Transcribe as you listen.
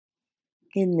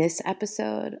In this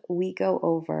episode, we go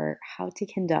over how to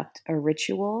conduct a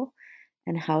ritual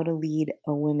and how to lead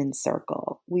a women's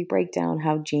circle. We break down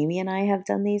how Jamie and I have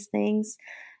done these things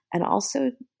and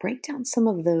also break down some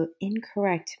of the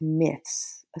incorrect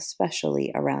myths,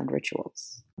 especially around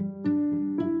rituals.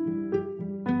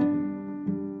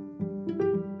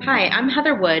 Hi, I'm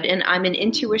Heather Wood, and I'm an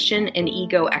intuition and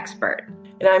ego expert.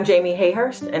 And I'm Jamie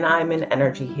Hayhurst, and I'm an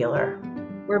energy healer.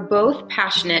 We're both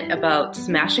passionate about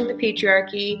smashing the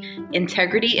patriarchy,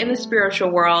 integrity in the spiritual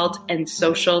world, and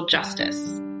social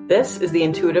justice. This is the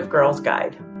Intuitive Girl's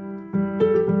Guide.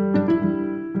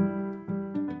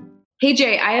 Hey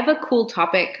Jay, I have a cool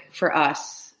topic for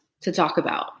us to talk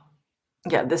about.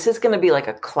 Yeah, this is going to be like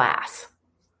a class.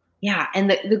 Yeah, and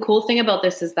the cool thing about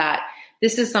this is that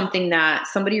this is something that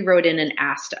somebody wrote in and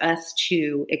asked us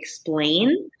to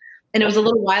explain. And it was a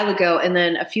little while ago, and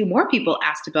then a few more people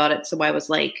asked about it. So I was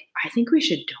like, I think we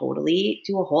should totally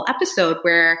do a whole episode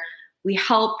where we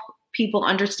help people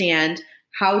understand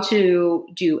how to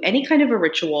do any kind of a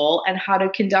ritual and how to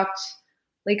conduct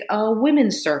like a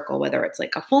women's circle, whether it's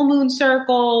like a full moon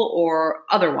circle or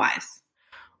otherwise.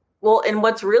 Well, and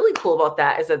what's really cool about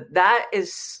that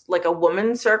is like a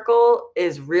woman's circle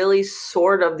is really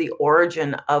sort of the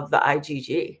origin of the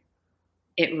IGG.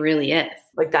 It really is.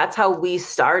 Like that's how we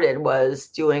started, was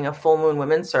doing a full moon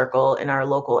women's circle in our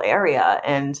local area.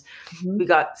 And we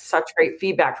got such great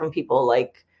feedback from people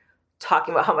like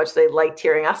talking about how much they liked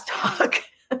hearing us talk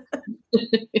at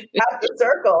the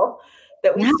circle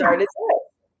that we started with.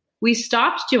 We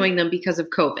stopped doing them because of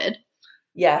COVID.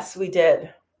 Yes, we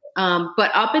did.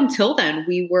 But up until then,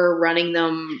 we were running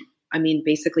them,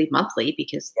 basically monthly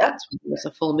because that's when it was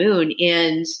a full moon.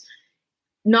 And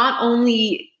not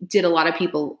only did a lot of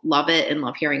people love it and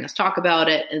love hearing us talk about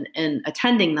it and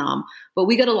attending them, but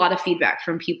we got a lot of feedback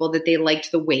from people that they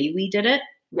liked the way we did it.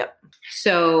 Yep.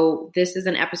 So this is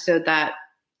an episode that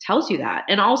tells you that,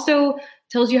 and also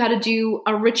tells you how to do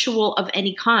a ritual of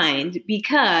any kind,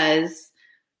 because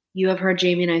you have heard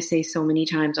Jamie and I say so many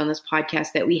times on this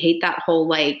podcast that we hate that whole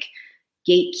like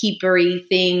gatekeepery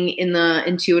thing in the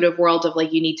intuitive world of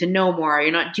like, you need to know more,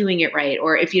 you're not doing it right.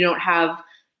 Or if you don't have,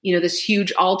 this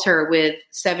huge altar with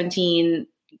 17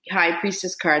 high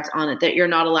priestess cards on it, that you're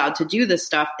not allowed to do this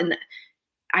stuff. And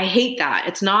I hate that.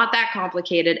 It's not that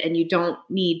complicated, and you don't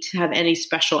need to have any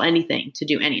special anything to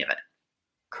do any of it.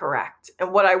 Correct.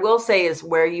 And what I will say is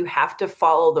where you have to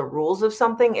follow the rules of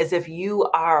something is if you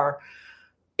are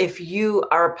a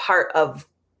Wiccan,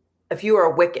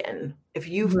 if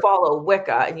you follow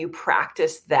Wicca and you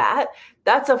practice that,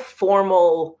 that's a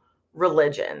formal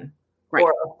religion. Right.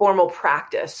 Or a formal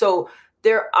practice. So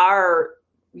there are,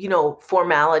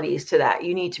 formalities to that.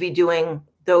 You need to be doing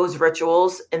those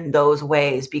rituals in those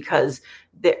ways because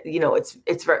they're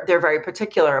very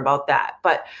particular about that.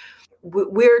 But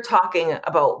we're talking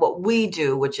about what we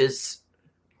do, which is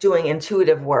doing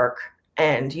intuitive work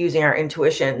and using our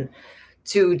intuition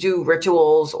to do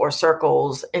rituals or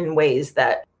circles in ways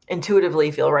that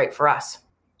intuitively feel right for us.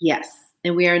 Yes.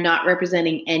 And we are not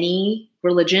representing any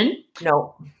religion.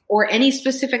 No. Or any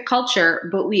specific culture,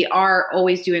 but we are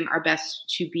always doing our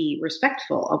best to be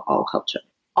respectful of all culture.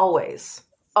 Always.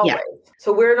 Yeah.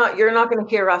 So you're not going to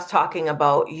hear us talking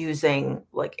about using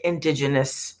like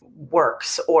indigenous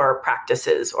works or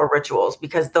practices or rituals,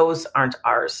 because those aren't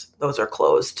ours. Those are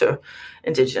closed to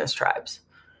indigenous tribes.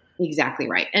 Exactly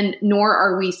right. And nor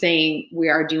are we saying we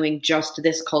are doing just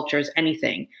this culture's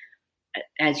anything.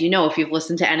 As you know, if you've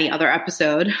listened to any other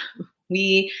episode,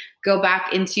 we go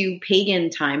back into pagan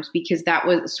times because that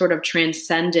was sort of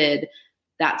transcended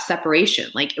that separation.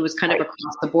 Like it was kind of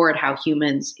across the board how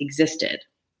humans existed.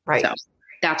 Right. So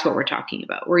that's what we're talking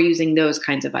about. We're using those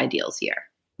kinds of ideals here.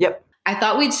 Yep. I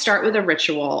thought we'd start with a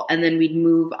ritual and then we'd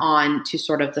move on to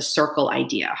sort of the circle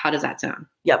idea. How does that sound?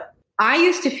 Yep. I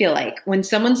used to feel like when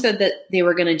someone said that they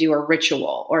were going to do a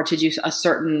ritual or to do a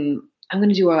certain, I'm going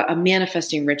to do a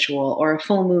manifesting ritual or a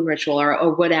full moon ritual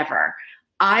or whatever,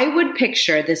 I would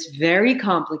picture this very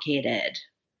complicated,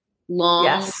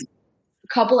 long,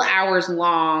 couple hours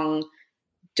long,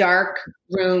 dark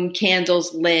room,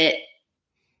 candles lit,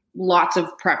 lots of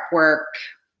prep work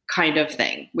kind of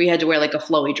thing. We had to wear like a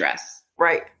flowy dress.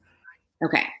 Right.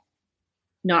 Okay.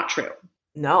 Not true.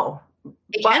 No.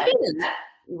 It can be that.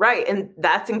 Right. And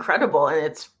that's incredible. And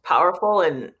it's powerful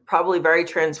and probably very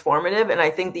transformative. And I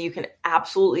think that you can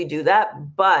absolutely do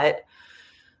that. But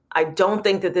I don't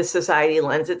think that this society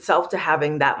lends itself to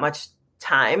having that much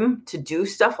time to do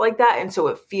stuff like that. And so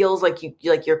it feels like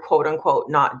you're quote unquote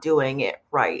not doing it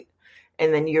right.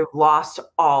 And then you've lost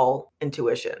all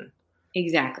intuition.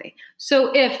 Exactly.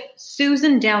 So if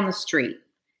Susan down the street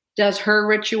does her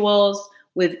rituals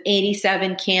with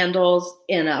 87 candles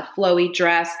in a flowy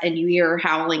dress, and you hear her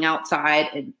howling outside,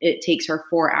 and it takes her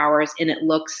 4 hours, and it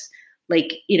looks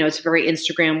like, it's very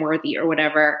Instagram worthy or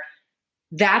whatever.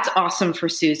 That's awesome for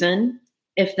Susan.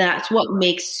 If that's what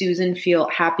makes Susan feel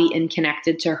happy and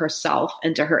connected to herself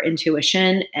and to her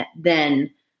intuition,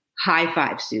 then high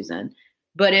five, Susan.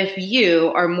 But if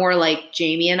you are more like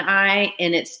Jamie and I,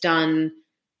 and it's done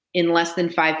in less than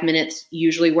 5 minutes,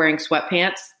 usually wearing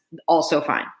sweatpants, also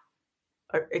fine.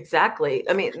 Exactly.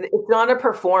 I mean, it's not a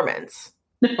performance.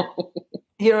 No.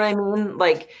 You know what I mean?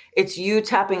 Like, it's you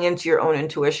tapping into your own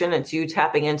intuition. It's you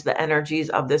tapping into the energies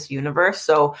of this universe.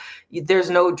 So there's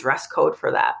no dress code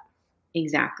for that.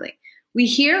 Exactly. We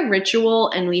hear ritual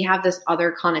and we have this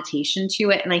other connotation to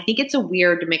it. And I think it's a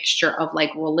weird mixture of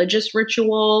like religious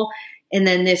ritual and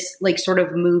then this like sort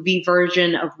of movie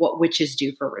version of what witches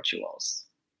do for rituals.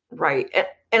 Right.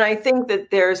 And I think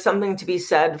that there's something to be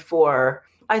said for,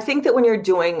 I think that when you're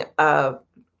doing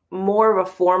more of a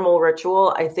formal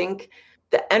ritual, I think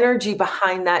the energy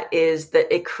behind that is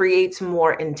that it creates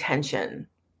more intention,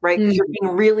 right? Because you're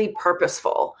being really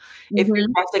purposeful. If you're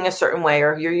dressing a certain way,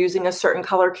 or you're using a certain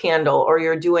color candle, or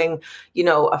you're doing,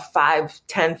 a 5,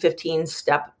 10, 15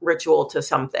 step ritual to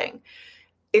something,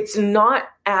 it's not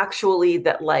actually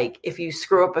that like, if you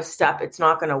screw up a step, it's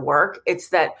not going to work. It's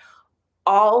that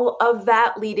all of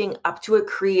that leading up to it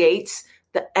creates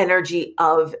the energy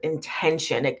of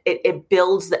intention. It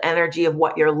builds the energy of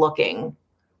what you're looking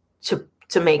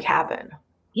to make happen.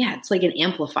 Yeah, it's like an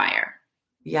amplifier.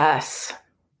 Yes.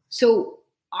 So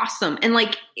awesome. And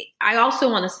like, I also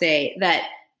want to say that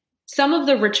some of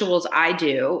the rituals I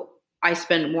do, I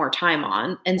spend more time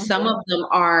on, and some of them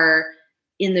are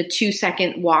in the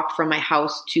 2-second walk from my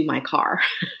house to my car.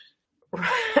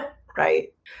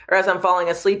 Right. Or as I'm falling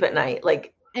asleep at night,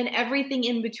 like, and everything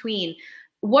in between.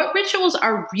 What rituals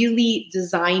are really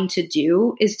designed to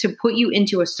do is to put you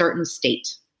into a certain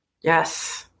state.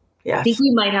 Yes. Yes. I think we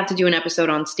might have to do an episode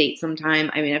on state sometime.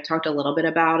 I mean, I've talked a little bit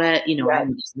about it,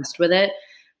 I'm obsessed with it,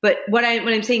 but when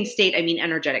I'm saying state, I mean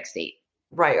energetic state.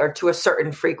 Right. Or to a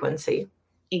certain frequency.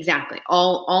 Exactly.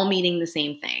 All meaning the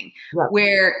same thing,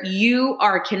 where you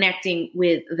are connecting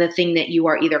with the thing that you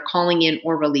are either calling in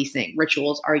or releasing.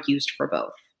 Rituals are used for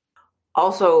both.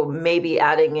 Also, maybe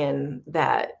adding in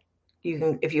that you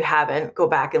can, if you haven't, go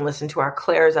back and listen to our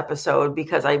Claire's episode,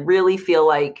 because I really feel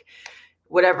like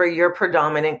whatever your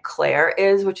predominant Claire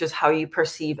is, which is how you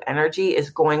perceive energy, is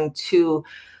going to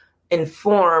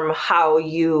inform how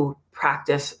you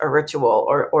practice a ritual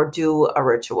or do a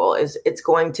ritual. It's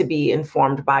going to be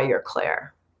informed by your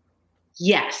Claire.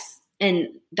 Yes. And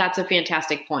that's a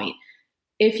fantastic point.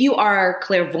 If you are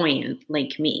clairvoyant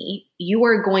like me, you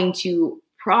are going to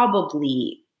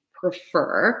probably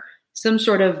prefer some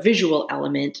sort of visual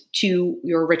element to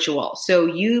your ritual. So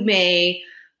you may,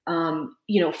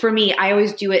 for me, I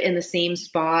always do it in the same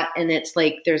spot, and it's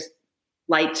like there's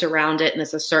lights around it and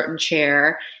it's a certain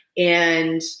chair.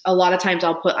 And a lot of times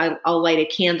I'll light a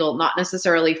candle, not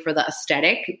necessarily for the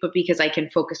aesthetic, but because I can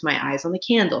focus my eyes on the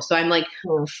candle. So I'm like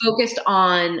focused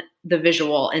on the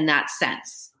visual in that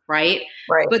sense. Right.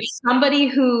 But somebody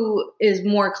who is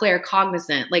more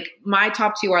claircognizant, like my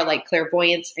top two are like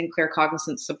clairvoyance, and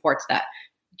claircognizance supports that.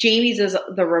 Jamie's is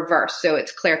the reverse. So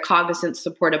it's claircognizance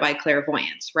supported by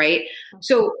clairvoyance. Right.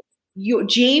 So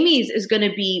Jamie's is going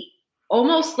to be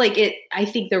almost like it. I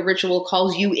think the ritual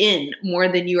calls you in more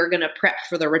than you are going to prep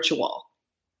for the ritual.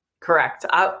 Correct.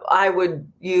 I would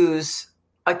use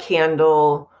a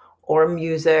candle or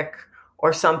music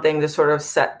or something to sort of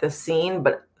set the scene,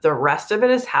 but the rest of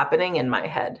it is happening in my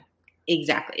head.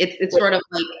 Exactly. It's sort of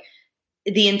like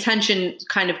the intention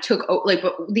kind of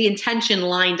but the intention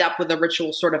lined up with the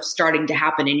ritual sort of starting to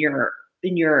happen in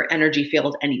your energy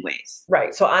field anyways.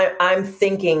 Right. So I'm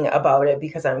thinking about it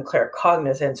because I'm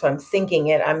claircognizant. So I'm thinking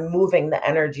it, I'm moving the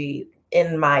energy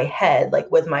in my head,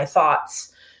 like with my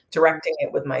thoughts, directing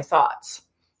it with my thoughts.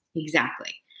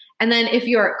 Exactly. And then if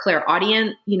you're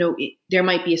clairaudient, there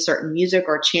might be a certain music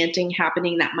or chanting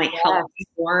happening that might help you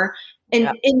more. And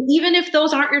even if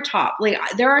those aren't your top, like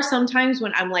there are some times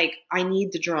when I'm like, I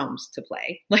need the drums to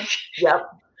play. Like,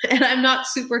 and I'm not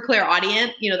super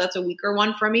clairaudient, that's a weaker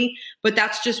one for me, but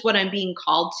that's just what I'm being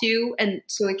called to. And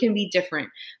so it can be different.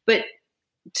 But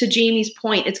to Jamie's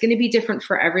point, it's going to be different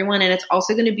for everyone. And it's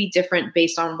also going to be different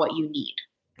based on what you need.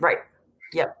 Right.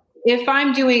 Yep. If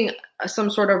I'm doing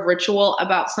some sort of ritual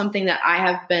about something that I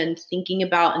have been thinking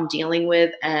about and dealing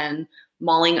with and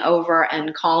mulling over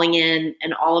and calling in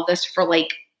and all of this for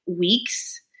like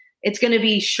weeks, it's going to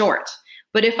be short.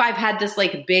 But if I've had this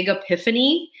like big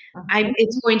epiphany,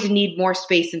 it's going to need more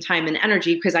space and time and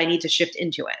energy because I need to shift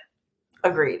into it.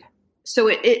 Agreed. So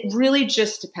it really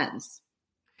just depends.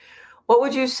 What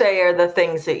would you say are the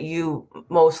things that you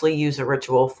mostly use a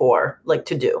ritual for, like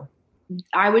to do?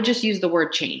 I would just use the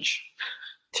word change.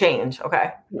 Change.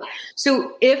 Okay.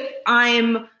 So if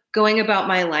I'm going about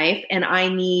my life and I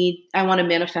want to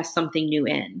manifest something new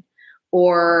in,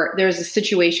 or there's a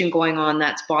situation going on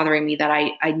that's bothering me that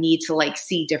I need to like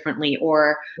see differently,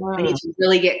 or I need to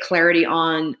really get clarity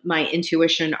on my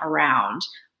intuition around,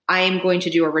 I am going to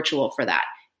do a ritual for that.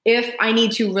 If I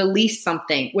need to release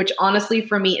something, which honestly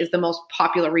for me is the most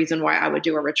popular reason why I would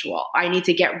do a ritual, I need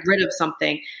to get rid of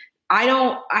something. I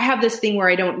have this thing where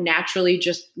I don't naturally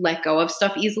just let go of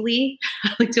stuff easily.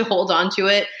 I like to hold on to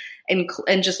it and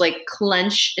just like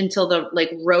clench until the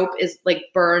like rope is like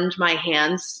burned my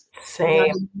hands.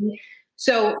 Same.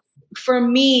 So for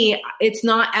me, it's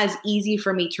not as easy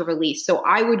for me to release. So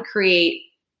I would create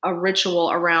a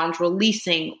ritual around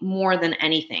releasing more than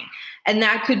anything. And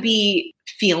that could be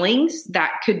feelings.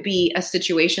 That could be a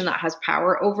situation that has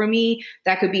power over me.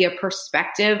 That could be a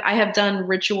perspective. I have done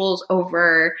rituals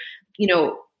over,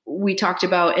 we talked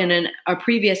about in a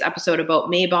previous episode about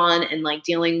Mabon and like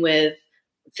dealing with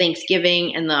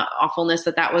Thanksgiving and the awfulness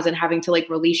that was, and having to like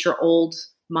release your old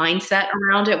mindset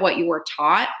around it, what you were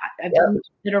taught. I've done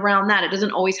it around that. It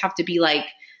doesn't always have to be like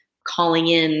calling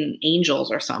in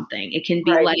angels or something. It can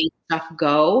be letting stuff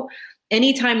go.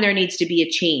 Anytime there needs to be a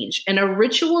change. And a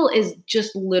ritual is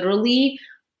just literally,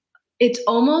 it's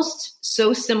almost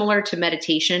so similar to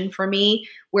meditation for me,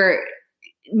 where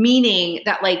meaning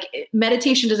that like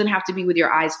meditation doesn't have to be with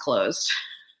your eyes closed.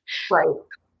 Right.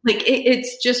 Like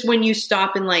it's just when you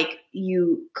stop and like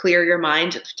you clear your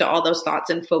mind to all those thoughts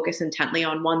and focus intently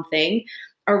on one thing.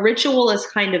 A ritual is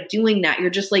kind of doing that.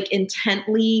 You're just like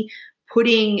intently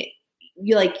putting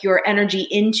like your energy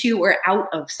into or out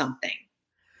of something.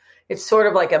 It's sort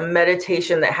of like a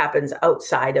meditation that happens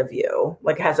outside of you,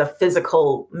 like has a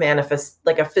physical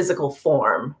like a physical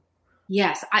form.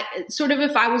 Yes.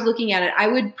 If I was looking at it, I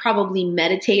would probably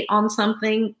meditate on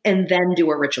something and then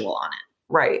do a ritual on it.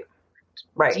 Right.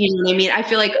 Right. You know what I mean? I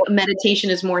feel like meditation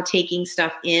is more taking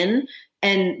stuff in,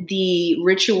 and the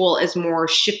ritual is more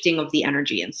shifting of the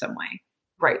energy in some way.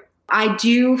 Right. I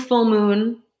do full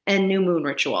moon and new moon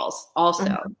rituals also.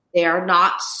 Mm-hmm. They are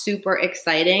not super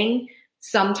exciting.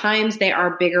 Sometimes they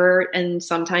are bigger, and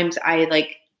sometimes I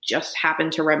like just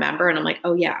happen to remember and I'm like,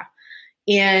 oh yeah.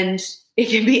 And it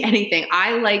can be anything.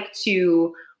 I like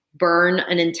to burn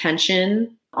an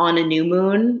intention on a new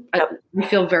moon. Yep. I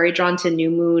feel very drawn to new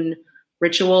moon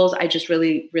rituals. I just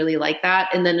really, really like that.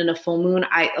 And then in a full moon,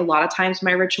 a lot of times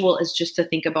my ritual is just to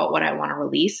think about what I want to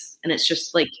release. And it's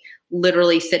just like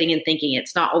literally sitting and thinking.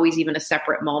 It's not always even a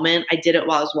separate moment. I did it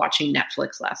while I was watching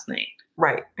Netflix last night.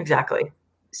 Right. Exactly.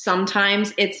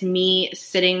 Sometimes it's me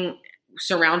sitting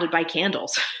surrounded by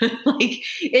candles. Like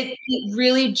it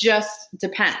really just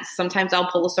depends. Sometimes I'll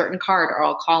pull a certain card, or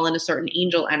I'll call in a certain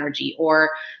angel energy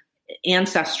or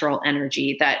ancestral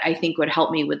energy that I think would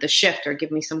help me with the shift or give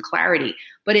me some clarity.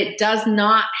 But it does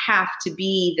not have to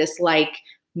be this like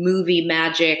movie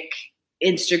magic,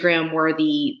 Instagram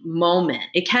worthy moment.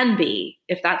 It can be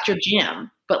if that's your jam,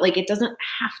 but like it doesn't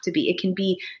have to be. It can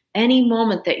be any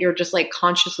moment that you're just like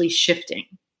consciously shifting.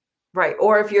 Right.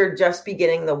 Or if you're just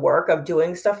beginning the work of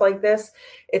doing stuff like this,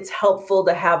 it's helpful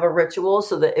to have a ritual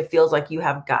so that it feels like you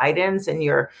have guidance and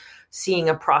you're seeing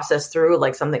a process through,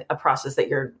 like a process that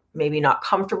you're maybe not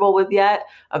comfortable with yet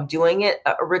of doing it.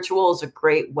 A ritual is a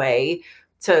great way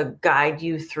to guide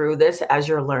you through this as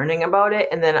you're learning about it.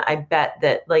 And then I bet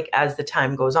that like as the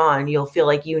time goes on, you'll feel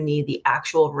like you need the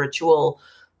actual ritual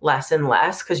less and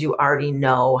less because you already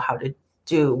know how to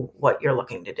do what you're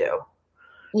looking to do.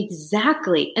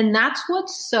 Exactly. And that's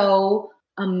what's so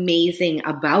amazing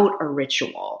about a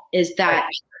ritual is that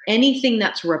anything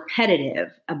that's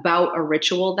repetitive about a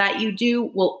ritual that you do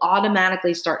will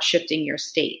automatically start shifting your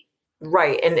state.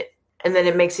 Right. And then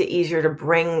it makes it easier to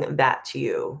bring that to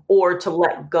you or to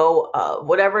let go of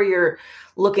whatever you're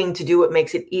looking to do. It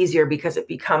makes it easier because it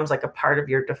becomes like a part of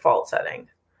your default setting.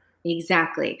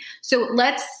 Exactly. So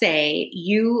let's say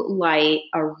you light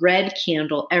a red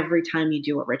candle every time you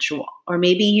do a ritual, or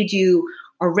maybe you do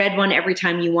a red one every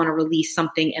time you want to release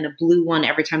something and a blue one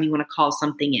every time you want to call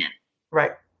something in.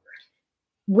 Right.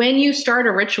 When you start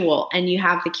a ritual and you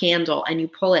have the candle and you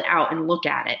pull it out and look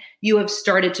at it, you have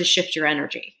started to shift your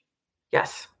energy.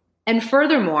 Yes. And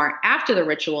furthermore, after the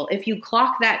ritual, if you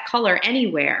clock that color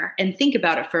anywhere and think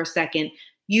about it for a second,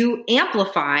 you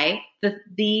amplify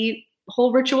the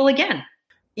whole ritual again.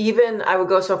 Even I would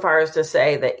go so far as to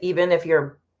say that even if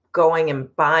you're going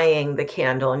and buying the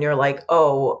candle and you're like,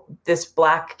 oh, this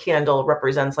black candle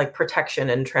represents like protection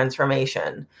and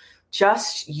transformation,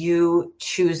 just you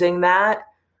choosing that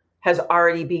has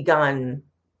already begun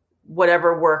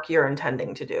whatever work you're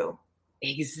intending to do.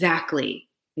 Exactly.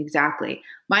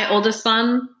 My oldest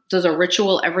son does a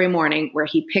ritual every morning where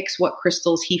he picks what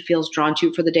crystals he feels drawn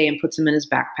to for the day and puts them in his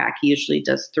backpack. He usually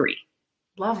does 3.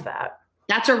 Love that.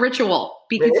 That's a ritual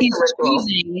because he's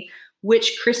choosing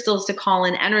which crystals to call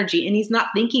in energy, and he's not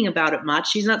thinking about it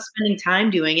much. He's not spending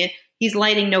time doing it. He's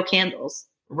lighting no candles.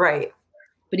 Right.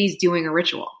 But he's doing a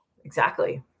ritual.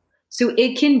 Exactly. So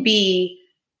it can be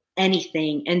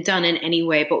anything and done in any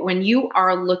way. But when you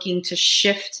are looking to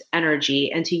shift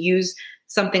energy and to use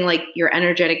something like your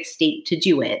energetic state to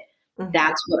do it,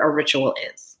 that's what a ritual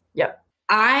is. Yep.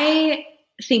 I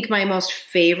think my most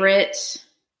favorite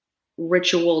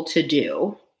ritual to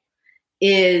do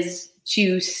is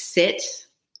to sit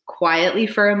quietly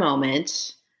for a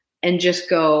moment and just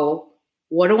go,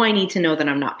 what do I need to know that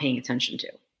I'm not paying attention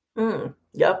to?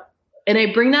 Yep. And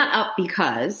I bring that up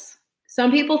because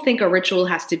some people think a ritual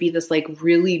has to be this like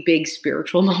really big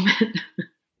spiritual moment.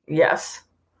 Yes.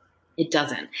 It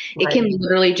doesn't. It can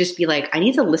literally just be like, I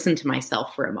need to listen to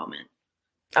myself for a moment.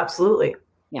 Absolutely.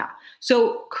 Yeah.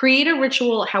 So create a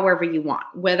ritual however you want,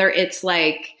 whether it's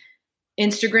like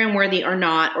Instagram worthy or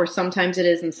not, or sometimes it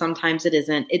is and sometimes it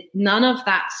isn't. None of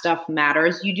that stuff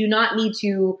matters. You do not need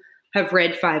to have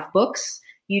read 5 books.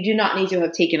 You do not need to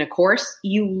have taken a course.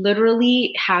 You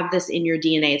literally have this in your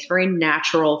DNA. It's very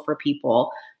natural for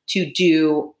people to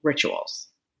do rituals.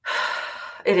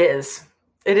 It is.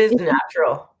 It is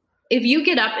natural. If you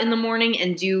get up in the morning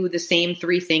and do the same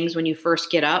 3 things when you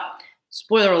first get up,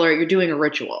 spoiler alert, you're doing a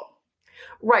ritual.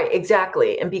 Right,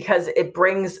 exactly. And because it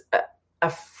brings a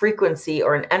frequency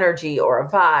or an energy or a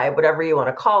vibe, whatever you want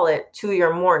to call it, to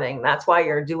your morning. That's why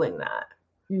you're doing that.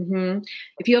 Mm-hmm.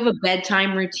 If you have a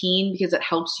bedtime routine because it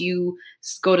helps you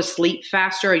go to sleep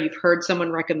faster, or you've heard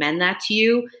someone recommend that to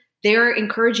you, they're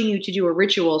encouraging you to do a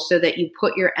ritual so that you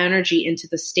put your energy into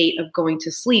the state of going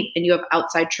to sleep, and you have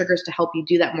outside triggers to help you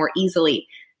do that more easily.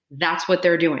 That's what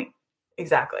they're doing.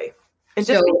 Exactly. And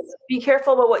just be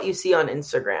careful about what you see on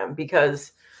Instagram,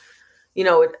 because,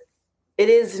 it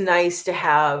is nice to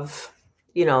have,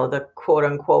 the quote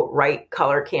unquote right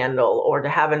color candle, or to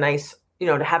have a nice,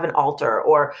 to have an altar,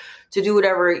 or to do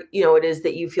whatever, it is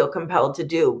that you feel compelled to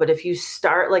do. But if you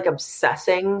start like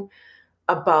obsessing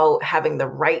about having the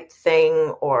right thing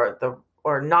or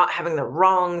not having the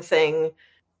wrong thing,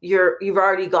 you've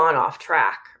already gone off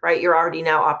track, right? You're already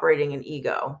now operating in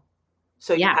ego.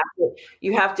 So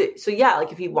you have to, so yeah,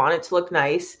 like if you want it to look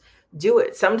nice, do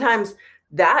it. Sometimes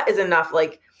that is enough.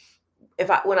 Like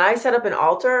when I set up an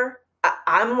altar,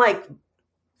 I'm like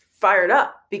fired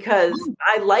up because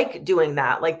I like doing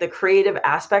that. Like the creative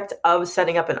aspect of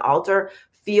setting up an altar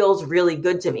feels really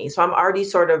good to me. So I'm already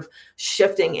sort of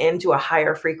shifting into a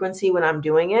higher frequency when I'm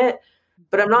doing it,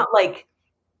 but I'm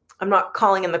not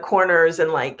calling in the corners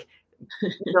and like,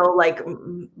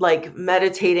 like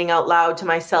meditating out loud to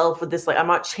myself with this, like, I'm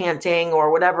not chanting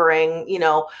or whatevering,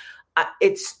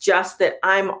 it's just that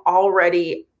I'm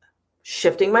already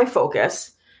shifting my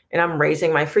focus and I'm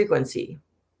raising my frequency.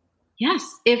 Yes.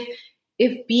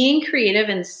 If being creative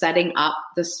and setting up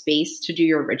the space to do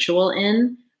your ritual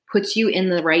in puts you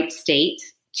in the right state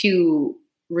to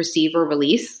receive or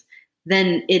release,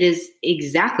 then it is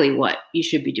exactly what you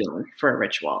should be doing for a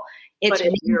ritual. But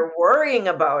if you're worrying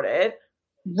about it,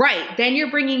 right, then you're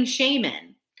bringing shame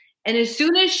in. And as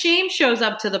soon as shame shows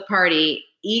up to the party,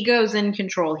 ego's in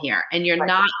control here. And you're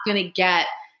not going to get,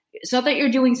 it's not that you're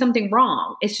doing something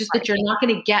wrong. It's just that you're not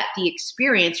going to get the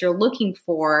experience you're looking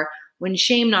for when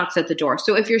shame knocks at the door.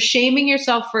 So if you're shaming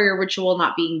yourself for your ritual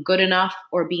not being good enough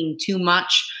or being too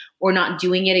much or not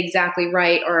doing it exactly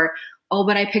right, or, oh,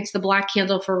 but I picked the black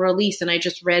candle for release and I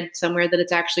just read somewhere that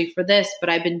it's actually for this,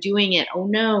 but I've been doing it. Oh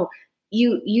no,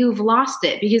 you've lost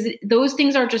it, because those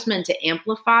things are just meant to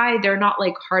amplify. They're not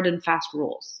like hard and fast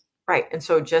rules. Right. And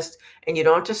so and you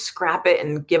don't have to scrap it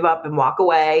and give up and walk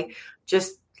away.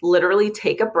 Just literally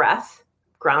take a breath,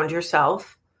 ground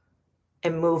yourself,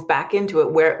 and move back into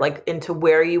it, into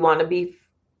where you want to be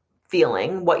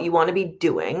feeling, what you want to be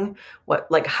doing,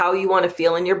 how you want to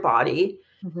feel in your body.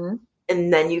 Mm-hmm.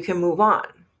 And then you can move on.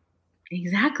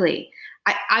 Exactly.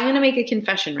 I'm going to make a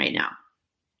confession right now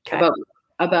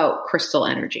about crystal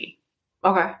energy.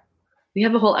 Okay. We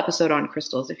have a whole episode on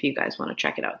crystals if you guys want to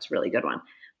check it out. It's a really good one.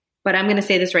 But I'm going to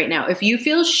say this right now. If you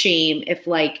feel shame, if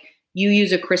like you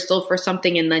use a crystal for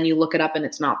something and then you look it up and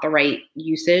it's not the right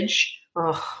usage,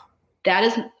 I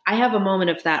have a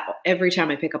moment of that every time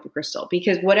I pick up a crystal,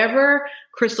 because whatever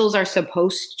crystals are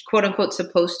quote unquote,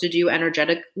 supposed to do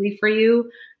energetically for you,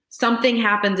 something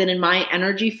happens. And in my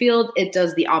energy field, it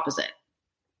does the opposite.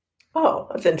 Oh,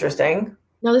 that's interesting.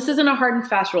 Now, this isn't a hard and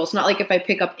fast rule. It's not like if I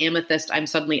pick up amethyst, I'm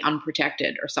suddenly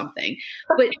unprotected or something.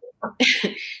 But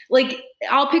like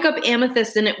I'll pick up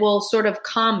amethyst and it will sort of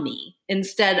calm me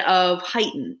instead of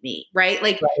heighten me, right?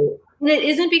 Like and it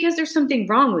isn't because there's something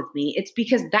wrong with me. It's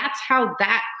because that's how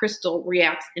that crystal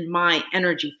reacts in my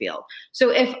energy field. So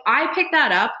if I pick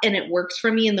that up and it works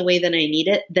for me in the way that I need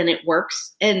it, then it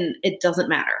works and it doesn't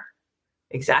matter.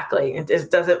 Exactly.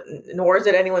 It doesn't, nor is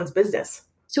it anyone's business.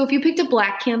 So if you picked a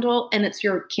black candle and it's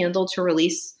your candle to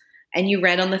release and you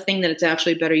read on the thing that it's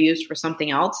actually better used for something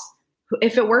else,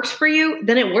 if it works for you,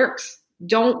 then it works.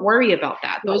 Don't worry about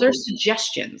that. Those are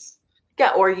suggestions.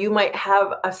 Yeah, or you might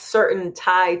have a certain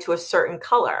tie to a certain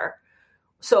color.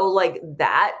 So like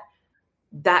that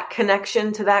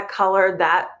connection to that color,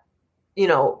 that,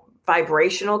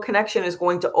 vibrational connection is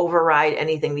going to override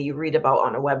anything that you read about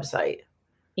on a website.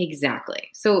 Exactly.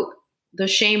 So the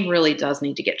shame really does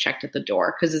need to get checked at the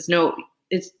door because it's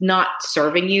not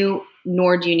serving you,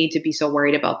 nor do you need to be so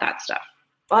worried about that stuff.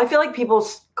 Well, I feel like people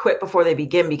quit before they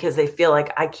begin because they feel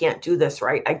like I can't do this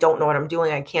right. I don't know what I'm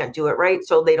doing. I can't do it right.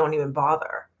 So they don't even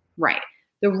bother. Right.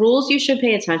 The rules you should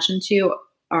pay attention to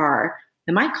are,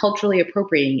 am I culturally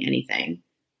appropriating anything?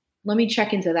 Let me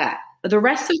check into that. The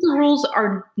rest of the rules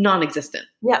are non-existent.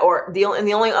 Yeah. Or the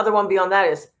only other one beyond that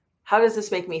is, how does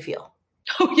this make me feel?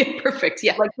 Oh, yeah. Perfect.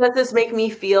 Yeah. Like, does this make me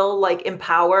feel like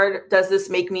empowered? Does this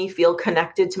make me feel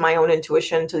connected to my own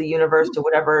intuition, to the universe, to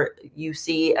whatever you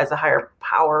see as a higher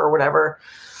power or whatever?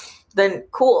 Then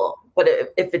cool. But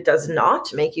if it does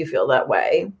not make you feel that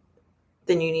way,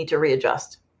 then you need to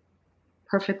readjust.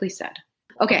 Perfectly said.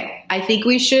 Okay. I think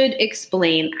we should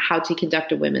explain how to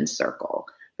conduct a women's circle.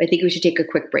 But I think we should take a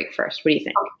quick break first. What do you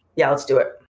think? Yeah, let's do it.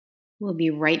 We'll be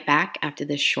right back after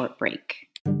this short break.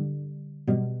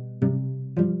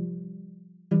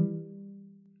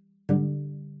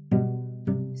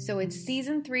 So it's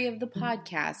season 3 of the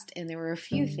podcast, and there were a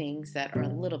few things that are a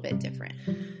little bit different.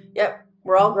 Yep.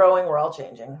 We're all growing. We're all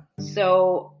changing.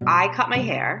 So I cut my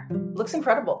hair. Looks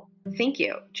incredible. Thank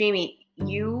you. Jamie,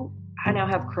 you now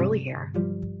have curly hair.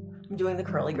 I'm doing the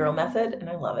curly girl method, and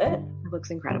I love it. It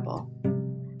looks incredible.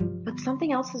 But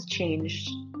something else has changed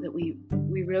that we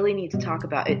really need to talk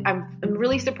about. I'm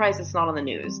really surprised it's not on the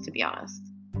news, to be honest.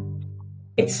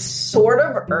 It's sort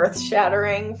of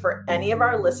earth-shattering for any of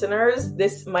our listeners.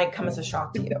 This might come as a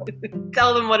shock to you.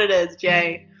 Tell them what it is,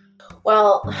 Jay.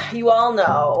 Well, you all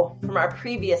know from our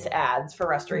previous ads for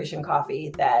Restoration Coffee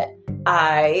that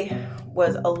I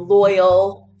was a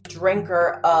loyal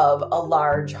drinker of a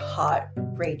large, hot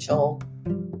Rachel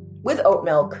with oat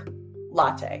milk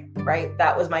latte, right?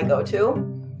 That was my go-to.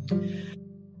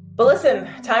 But listen,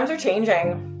 times are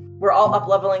changing. We're all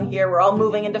up-leveling here. We're all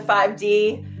moving into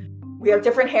 5D. We have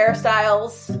different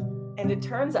hairstyles. And it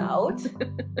turns out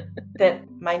that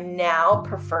my now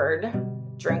preferred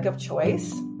drink of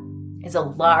choice is a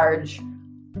large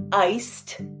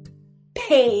iced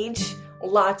page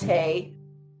latte.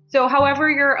 So however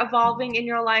you're evolving in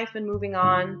your life and moving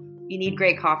on, you need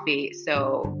great coffee.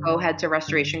 So go ahead to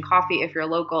Restoration Coffee if you're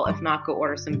local. If not, go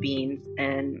order some beans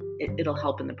and it'll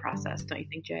help in the process. Don't you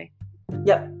think, Jay?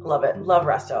 Yep. Love it. Love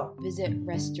Resto. Visit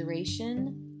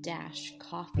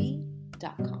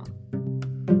restoration-coffee.com.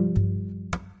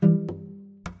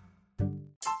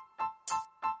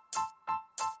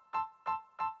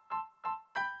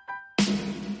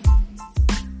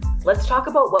 Let's talk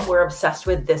about what we're obsessed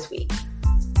with this week.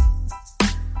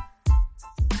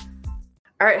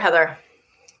 All right, Heather,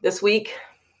 this week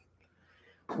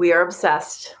we are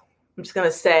obsessed. I'm just going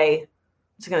to say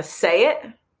it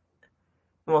and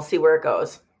we'll see where it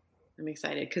goes. I'm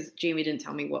excited because Jamie didn't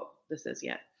tell me what this is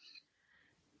yet.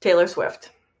 Taylor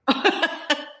Swift. I'm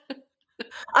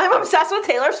obsessed with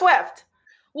Taylor Swift.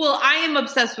 Well, I am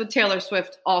obsessed with Taylor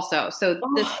Swift also. So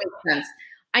this makes sense.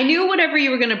 I knew whatever you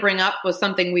were going to bring up was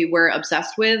something we were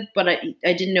obsessed with, but I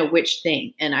didn't know which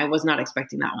thing, and I was not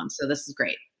expecting that one. So this is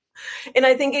great. And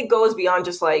I think it goes beyond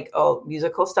just like,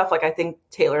 musical stuff. Like I think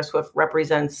Taylor Swift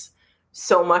represents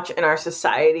so much in our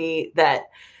society that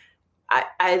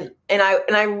I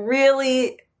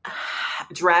really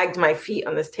dragged my feet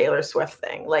on this Taylor Swift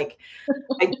thing. Like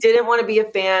I didn't want to be a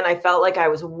fan. I felt like I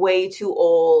was way too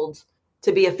old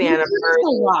to be a fan of her. A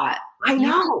lot. I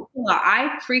know.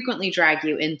 I frequently drag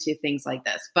you into things like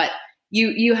this, but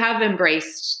you have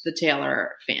embraced the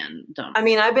Taylor fandom. I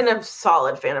mean, I've been a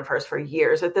solid fan of hers for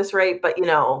years at this rate, but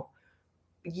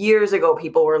years ago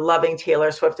people were loving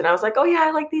Taylor Swift and I was like, oh yeah,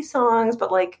 I like these songs,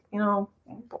 but like, blah,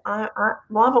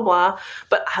 blah, blah.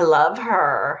 But I love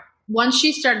her. Once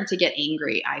she started to get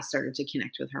angry, I started to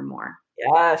connect with her more.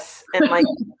 Yes. And like,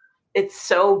 it's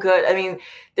so good. I mean,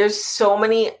 there's so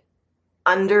many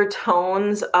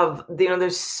undertones of,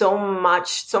 there's so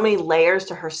many layers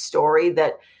to her story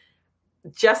that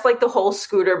just like the whole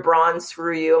Scooter Braun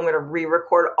screw you, I'm going to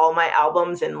re-record all my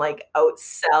albums and like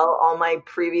outsell all my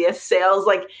previous sales.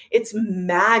 Like it's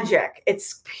magic.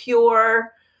 It's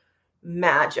pure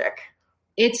magic.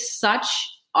 It's such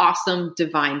awesome,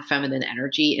 divine feminine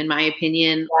energy, in my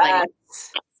opinion.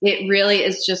 Yes. Like it really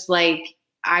is just like,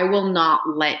 I will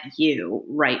not let you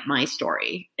write my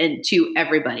story, and to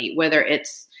everybody, whether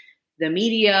it's the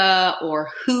media or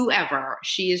whoever.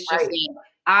 She is just saying,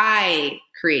 I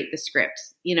create the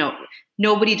scripts.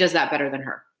 Nobody does that better than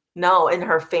her. No, and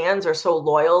her fans are so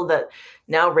loyal that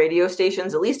now radio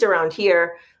stations, at least around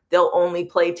here, they'll only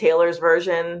play Taylor's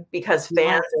version because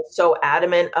fans are so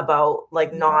adamant about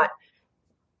like not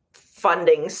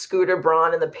funding Scooter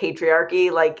Braun and the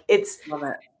patriarchy. Like it's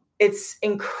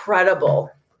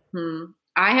incredible.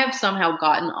 I have somehow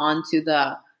gotten onto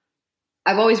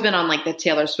I've always been on like the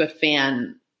Taylor Swift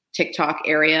fan TikTok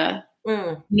area.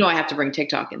 I have to bring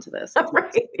TikTok into this.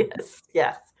 Right.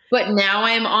 Yes. But now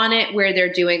I'm on it where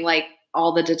they're doing like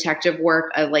all the detective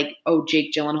work of like,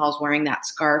 Jake Gyllenhaal's wearing that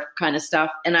scarf kind of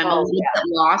stuff. And I'm a little bit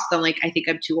lost. I'm like, I think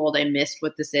I'm too old. I missed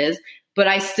what this is. But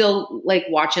I still like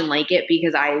watch and like it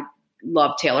because I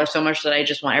love Taylor so much that I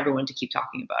just want everyone to keep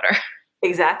talking about her.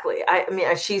 Exactly. I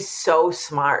mean, she's so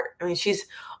smart.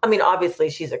 I mean, obviously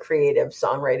she's a creative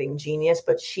songwriting genius,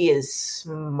 but she is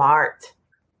smart.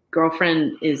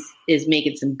 Girlfriend is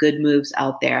making some good moves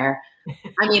out there.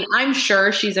 I mean, I'm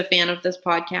sure she's a fan of this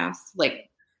podcast. Like,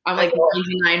 I'm like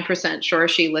 99% sure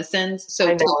she listens. So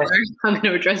tell her, I'm going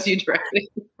to address you directly.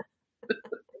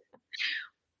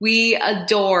 We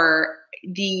adore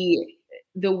the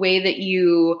way that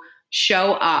you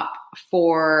show up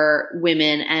for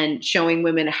women and showing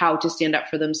women how to stand up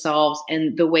for themselves,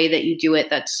 and the way that you do it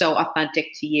that's so authentic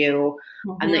to you,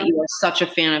 and that you are such a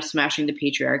fan of smashing the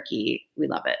patriarchy. We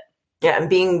love it. Yeah, and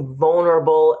being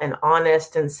vulnerable and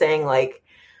honest and saying like,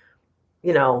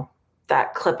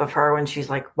 that clip of her when she's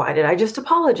like, why did I just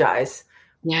apologize?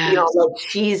 Yeah. Like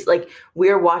she's like,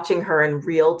 we're watching her in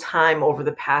real time over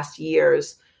the past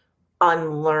years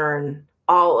unlearn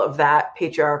all of that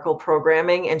patriarchal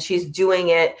programming. And she's doing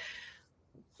it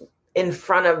in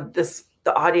front of the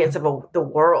audience of the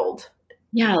world.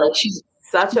 Yeah. Like she's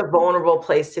such a vulnerable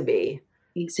place to be.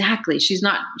 Exactly. She's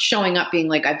not showing up being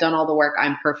like, I've done all the work,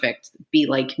 I'm perfect, be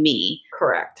like me.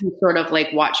 Correct. You sort of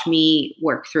like watch me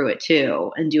work through it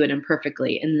too and do it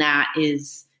imperfectly. And that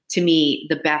is, to me,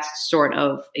 the best sort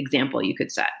of example you could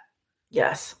set.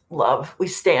 Yes. Love. We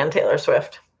stan Taylor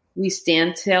Swift. We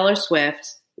stan Taylor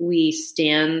Swift. We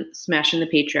stan smashing the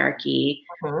patriarchy.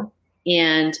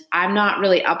 And I'm not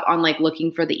really up on like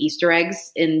looking for the Easter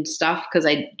eggs and stuff because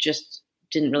I just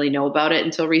didn't really know about it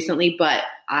until recently, but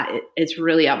it's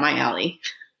really up my alley.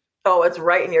 Oh, it's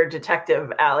right in your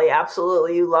detective alley.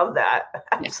 Absolutely. You love that.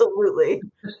 Absolutely.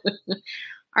 All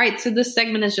right. So this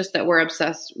segment is just that we're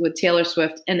obsessed with Taylor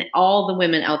Swift and all the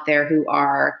women out there who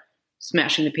are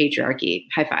smashing the patriarchy.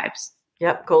 High fives.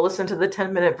 Yep. Go listen to the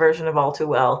 10-minute version of All Too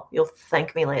Well. You'll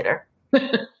thank me later.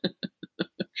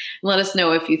 Let us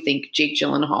know if you think Jake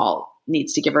Gyllenhaal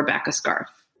needs to give her back a scarf.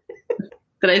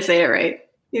 Did I say it right?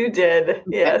 You did.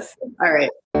 Yes. All right.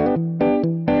 All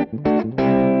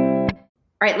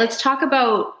right. Let's talk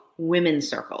about women's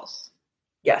circles.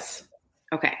 Yes.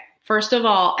 Okay. First of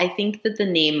all, I think that the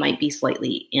name might be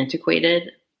slightly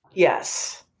antiquated.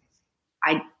 Yes.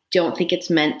 I don't think it's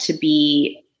meant to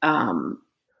be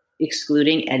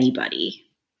excluding anybody.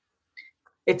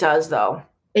 It does, though.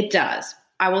 It does.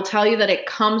 I will tell you that it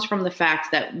comes from the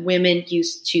fact that women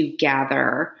used to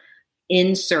gather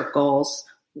in circles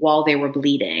while they were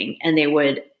bleeding, and they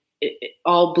would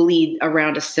all bleed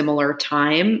around a similar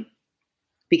time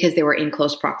because they were in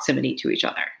close proximity to each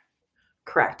other.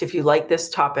 Correct. If you like this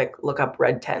topic, look up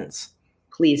red tents.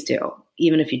 Please do,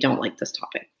 even if you don't like this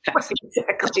topic.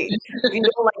 Exactly. If you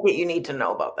don't like it, you need to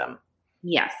know about them.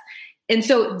 Yes. And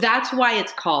so that's why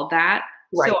it's called that.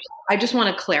 Right. So I just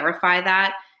want to clarify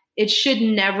that. It should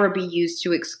never be used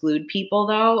to exclude people,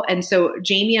 though. And so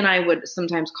Jamie and I would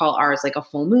sometimes call ours like a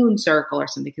full moon circle or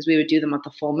something because we would do them at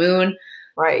the full moon.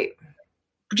 Right.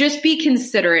 Just be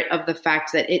considerate of the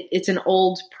fact that it's an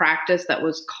old practice that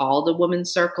was called a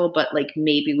women's circle, but like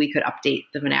maybe we could update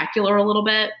the vernacular a little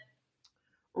bit.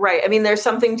 Right. I mean, there's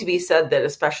something to be said that,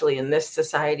 especially in this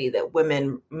society, that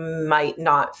women might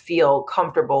not feel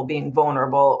comfortable being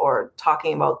vulnerable or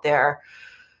talking about their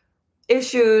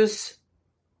issues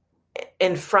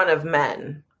in front of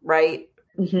men, right?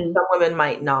 Mm-hmm. Some women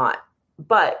might not,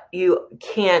 but you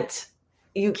can't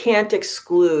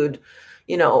exclude,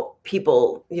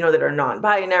 people, that are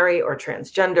non-binary or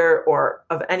transgender or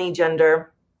of any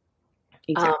gender.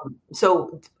 Exactly.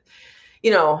 So,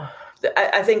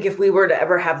 I think if we were to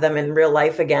ever have them in real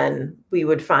life again, we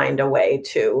would find a way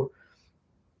to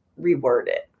reword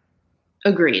it.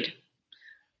 Agreed.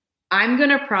 I'm going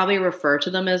to probably refer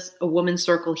to them as a woman's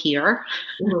circle here.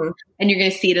 Mm-hmm. And you're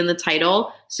going to see it in the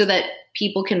title so that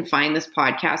people can find this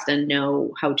podcast and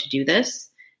know how to do this.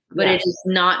 But It is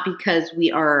not because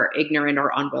we are ignorant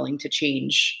or unwilling to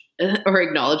change or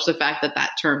acknowledge the fact that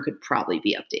that term could probably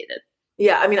be updated.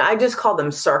 Yeah. I mean, I just call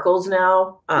them circles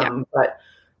now, but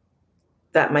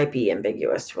that might be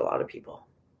ambiguous to a lot of people.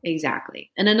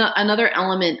 Exactly. And another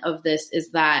element of this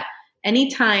is that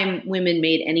anytime women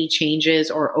made any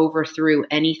changes or overthrew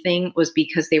anything was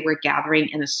because they were gathering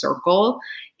in a circle,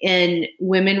 and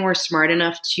women were smart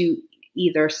enough to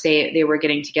either say they were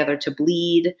getting together to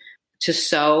bleed, to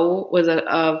sew was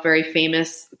a very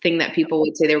famous thing that people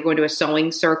would say. They were going to a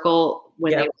sewing circle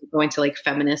when they were going to like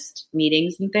feminist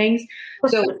meetings and things.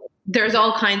 So there's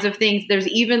all kinds of things. There's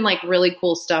even like really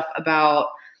cool stuff about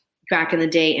back in the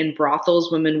day in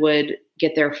brothels, women would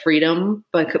get their freedom,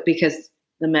 but because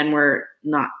the men were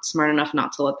not smart enough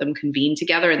not to let them convene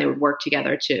together, and they would work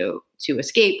together to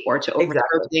escape or to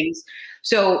overthrow things.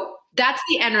 So that's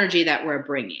the energy that we're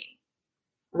bringing.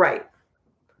 Right.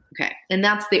 Okay. And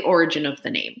that's the origin of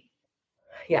the name.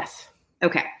 Yes.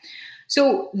 Okay.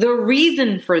 So the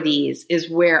reason for these is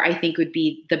where I think would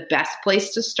be the best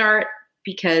place to start,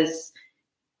 because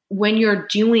when you're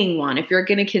doing one, if you're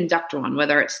going to conduct one,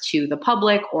 whether it's to the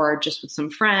public or just with some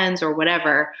friends or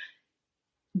whatever,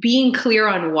 being clear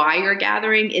on why you're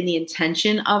gathering and the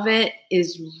intention of it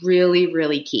is really,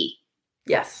 really key.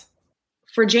 Yes.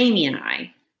 For Jamie and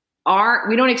I,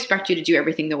 we don't expect you to do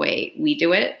everything the way we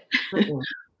do it. Mm-hmm.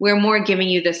 We're more giving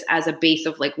you this as a base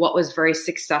of like what was very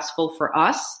successful for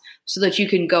us so that you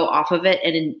can go off of it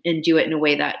and do it in a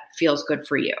way that feels good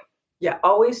for you. Yeah.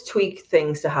 Always tweak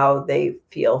things to how they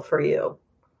feel for you.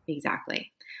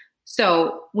 Exactly.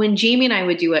 So when Jamie and I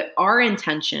would do it, our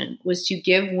intention was to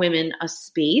give women a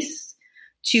space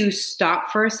to stop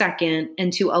for a second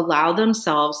and to allow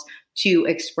themselves to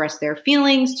express their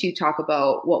feelings, to talk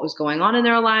about what was going on in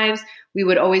their lives. We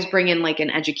would always bring in like an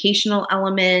educational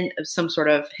element of some sort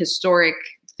of historic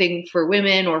thing for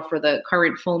women or for the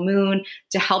current full moon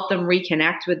to help them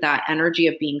reconnect with that energy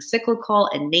of being cyclical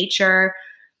and nature.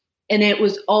 And it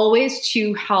was always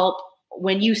to help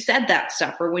when you said that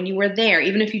stuff or when you were there,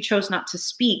 even if you chose not to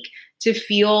speak, to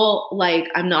feel like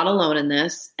I'm not alone in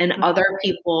this and other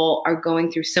people are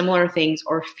going through similar things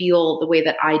or feel the way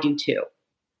that I do too.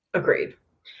 Agreed.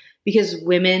 Because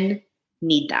women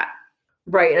need that.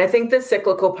 Right. And I think the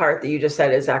cyclical part that you just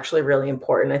said is actually really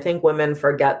important. I think women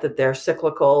forget that they're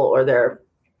cyclical or they're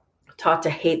taught to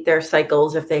hate their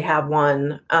cycles if they have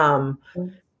one,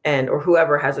 or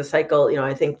whoever has a cycle.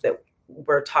 I think that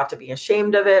we're taught to be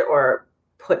ashamed of it or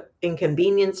put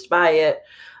inconvenienced by it.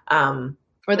 Or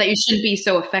that you shouldn't be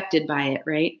so affected by it,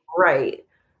 right? Right.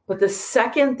 But the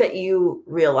second that you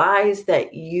realize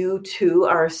that you too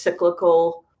are a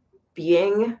cyclical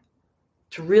being,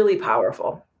 it's really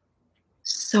powerful.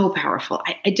 So powerful.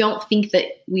 I don't think that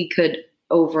we could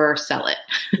oversell it.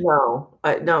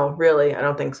 No, really. I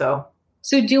don't think so.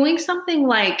 So doing something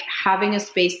like having a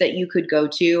space that you could go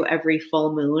to every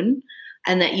full moon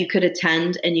and that you could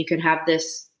attend and you could have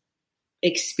this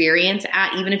experience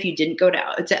at, even if you didn't go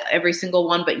to every single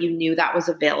one, but you knew that was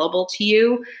available to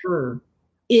you,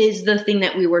 is the thing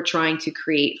that we were trying to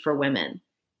create for women.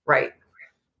 Right.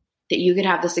 That you could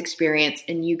have this experience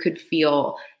and you could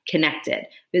feel connected.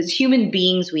 As human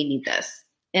beings, we need this.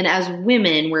 And as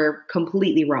women, we're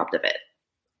completely robbed of it.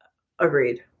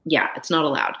 Agreed. Yeah, it's not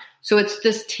allowed. So it's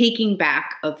this taking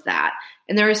back of that.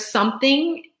 And there is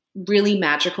something really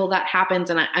magical that happens.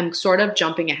 And I'm sort of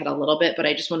jumping ahead a little bit, but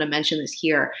I just want to mention this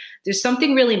here. There's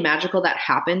something really magical that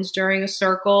happens during a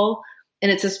circle.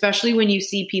 And it's especially when you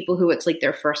see people who it's like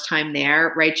their first time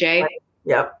there, right, Jay? Right.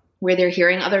 Yep. Where they're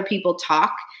hearing other people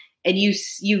talk and you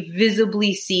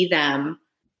visibly see them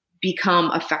become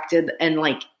affected and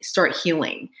like start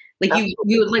healing. Like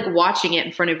you like watching it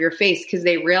in front of your face because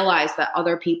they realize that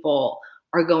other people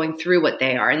are going through what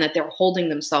they are and that they're holding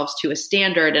themselves to a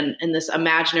standard and this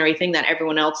imaginary thing that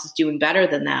everyone else is doing better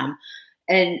than them.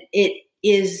 And it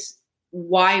is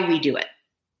why we do it.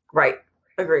 Right.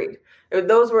 Agreed. It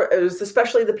was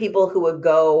especially the people who would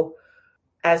go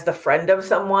as the friend of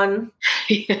someone,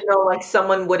 like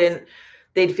someone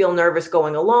they'd feel nervous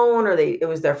going alone or it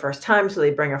was their first time. So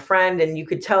they bring a friend and you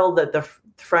could tell that the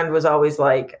friend was always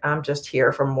like, I'm just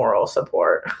here for moral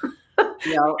support.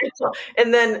 Yeah.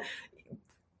 And then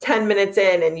 10 minutes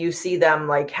in and you see them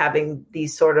like having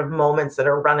these sort of moments that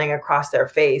are running across their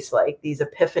face, like these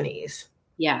epiphanies.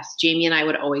 Yes. Jamie and I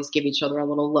would always give each other a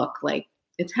little look like,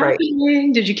 it's happening.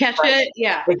 Right. Did you catch it?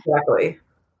 Yeah. Exactly.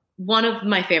 One of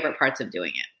my favorite parts of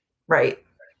doing it. Right.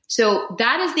 So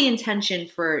that is the intention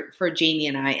for Jamie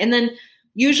and I. And then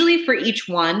usually for each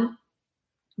one,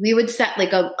 we would set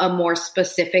like a more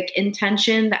specific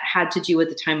intention that had to do with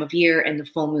the time of year and the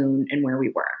full moon and where we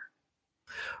were.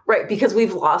 Right. Because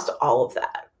we've lost all of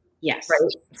that. Yes.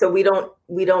 Right. So we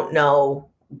don't know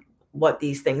what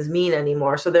these things mean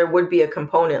anymore. So there would be a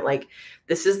component like,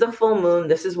 this is the full moon.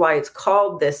 This is why it's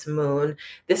called this moon.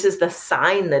 This is the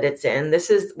sign that it's in. This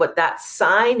is what that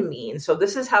sign means. So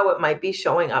this is how it might be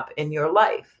showing up in your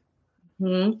life.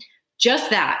 Mm-hmm.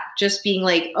 Just being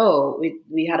like, oh,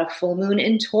 we had a full moon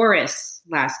in Taurus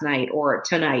last night or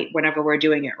tonight, whenever we're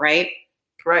doing it, right?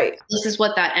 Right. This is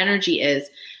what that energy is.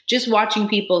 Just watching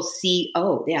people see,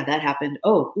 oh, yeah, that happened.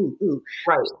 Oh, ooh.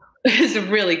 Right. It's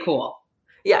really cool.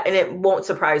 Yeah, and it won't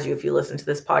surprise you if you listen to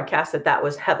this podcast that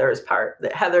was Heather's part.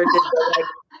 That Heather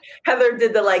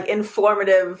did the like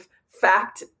informative,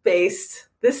 fact-based.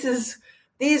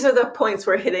 These are the points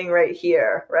we're hitting right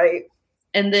here, right?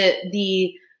 And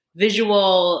the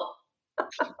visual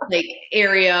like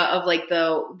area of like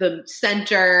the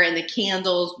center and the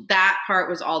candles, that part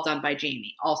was all done by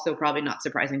Jamie. Also probably not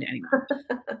surprising to anyone.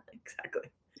 Exactly.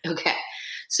 Okay.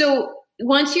 So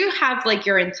once you have like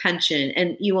your intention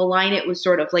and you align it with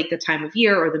sort of like the time of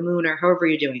year or the moon or however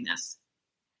you're doing this,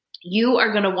 you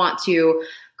are going to want to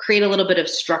create a little bit of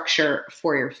structure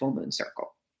for your full moon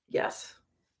circle. Yes.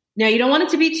 Now you don't want it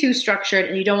to be too structured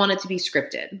and you don't want it to be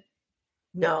scripted.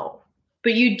 No.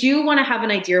 But you do want to have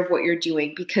an idea of what you're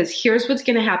doing because here's what's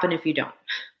going to happen if you don't.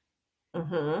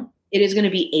 Mm-hmm. It is going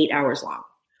to be 8 hours long.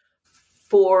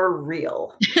 For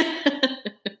real.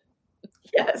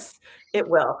 Yes, it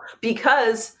will.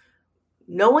 Because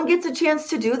no one gets a chance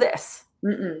to do this.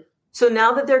 Mm-mm. So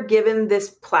now that they're given this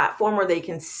platform where they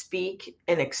can speak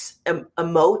and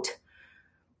emote,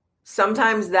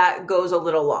 sometimes that goes a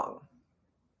little long.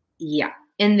 Yeah.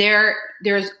 And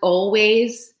there's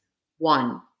always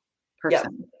one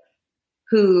person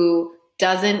who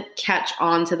doesn't catch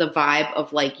on to the vibe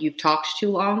of like, you've talked too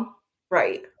long.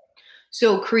 Right.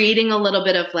 So creating a little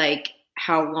bit of like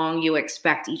how long you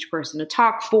expect each person to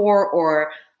talk for,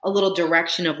 or a little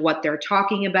direction of what they're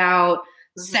talking about,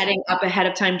 setting up ahead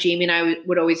of time. Jamie and I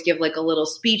would always give like a little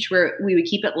speech where we would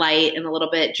keep it light and a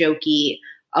little bit jokey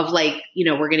of like,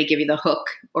 we're going to give you the hook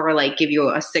or like give you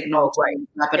a signal to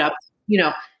wrap it up,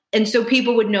 and so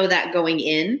people would know that going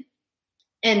in.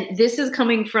 And this is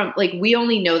coming from like, we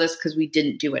only know this because we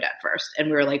didn't do it at first. And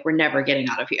we were like, we're never getting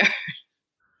out of here.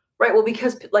 Right. Well,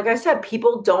 because like I said,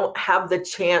 people don't have the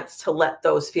chance to let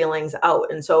those feelings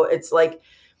out. And so it's like,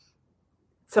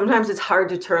 sometimes it's hard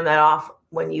to turn that off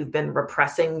when you've been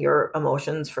repressing your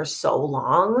emotions for so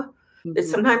long. Mm-hmm.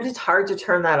 Sometimes it's hard to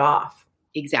turn that off.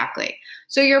 Exactly.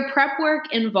 So your prep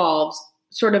work involves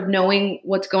sort of knowing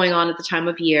what's going on at the time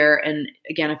of year. And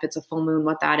again, if it's a full moon,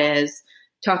 what that is,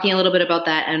 talking a little bit about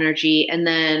that energy, and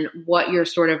then what you're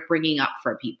sort of bringing up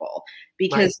for people.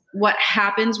 Because what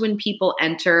happens when people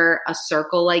enter a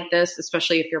circle like this,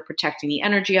 especially if you're protecting the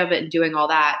energy of it and doing all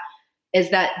that,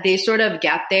 is that they sort of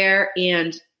get there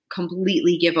and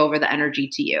completely give over the energy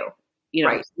to you.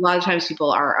 A lot of times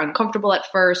people are uncomfortable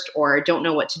at first or don't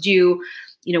know what to do.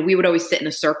 We would always sit in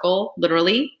a circle,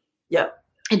 literally. Yep.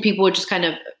 And people would just kind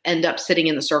of end up sitting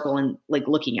in the circle and like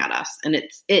looking at us. And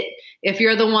if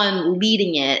you're the one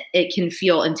leading it, it can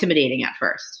feel intimidating at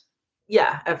first.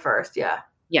 Yeah, at first. Yeah.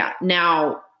 Yeah.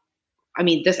 Now, I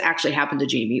mean, this actually happened to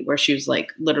Jamie where she was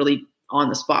like literally on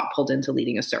the spot pulled into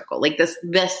leading a circle. Like this,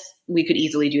 we could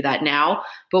easily do that now.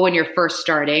 But when you're first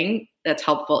starting, that's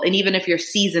helpful. And even if you're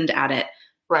seasoned at it,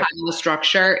 having a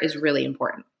structure is really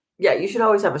important. Yeah. You should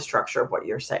always have a structure of what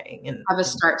you're saying. And have a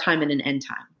start time and an end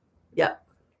time. Yeah.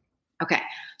 Okay.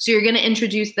 So you're going to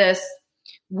introduce this.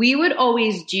 We would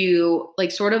always do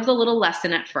like sort of the little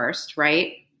lesson at first,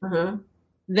 right? Mm-hmm.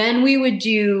 Then we would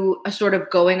do a sort of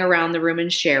going around the room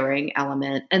and sharing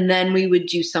element. And then we would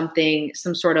do some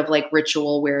sort of like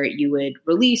ritual where you would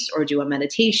release or do a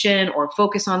meditation or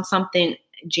focus on something.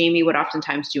 Jamie would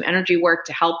oftentimes do energy work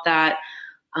to help that.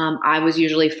 I was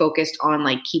usually focused on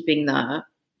like keeping the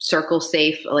circle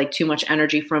safe, like too much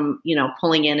energy from,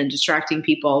 pulling in and distracting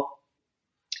people.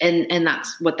 And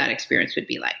that's what that experience would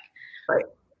be like. Right.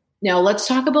 Now let's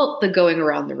talk about the going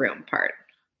around the room part.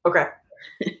 Okay.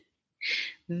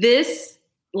 This,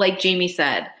 like Jamie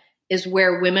said, is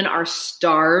where women are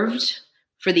starved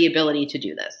for the ability to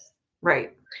do this.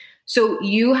 Right. So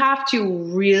you have to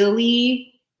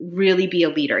really, really be a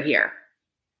leader here.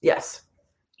 Yes.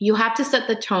 You have to set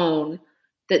the tone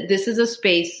that this is a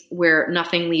space where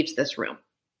nothing leaves this room.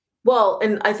 Well,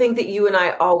 and I think that you and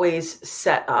I always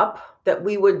set up that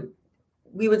we would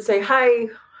say, hi,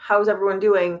 how's everyone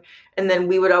doing? And then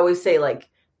we would always say, like,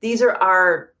 these are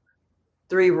our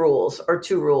 3 rules or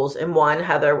 2 rules. And one,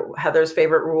 Heather's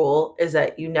favorite rule is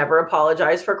that you never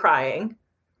apologize for crying.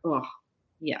 Oh,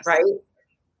 yes. Right?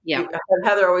 Yeah.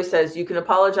 Heather always says, you can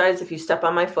apologize if you step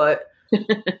on my foot.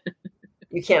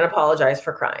 You can't apologize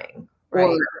for crying. Right?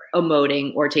 Or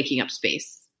emoting or taking up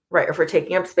space. Right. If we're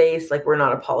taking up space, like, we're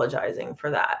not apologizing for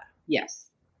that. Yes.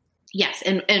 Yes.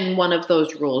 And one of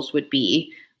those rules would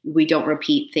be we don't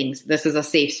repeat things. This is a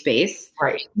safe space.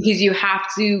 Right. Because you have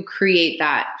to create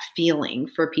that feeling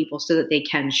for people so that they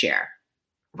can share.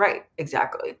 Right.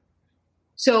 Exactly.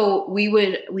 So we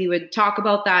would talk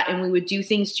about that and we would do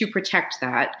things to protect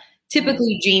that.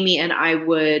 Typically, Jamie and I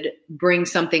would bring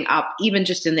something up, even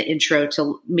just in the intro,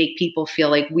 to make people feel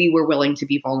like we were willing to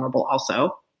be vulnerable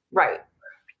also. Right.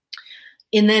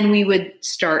 And then we would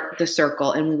start the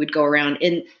circle and we would go around.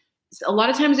 And a lot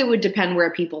of times it would depend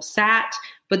where people sat,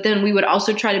 but then we would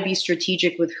also try to be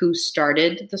strategic with who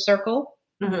started the circle,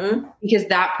 because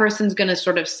that person's going to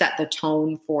sort of set the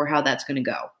tone for how that's going to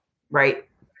go. Right.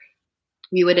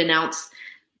 We would announce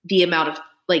the amount of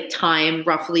time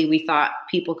roughly we thought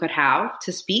people could have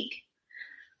to speak.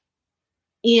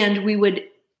 And we would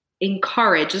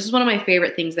encourage, this is one of my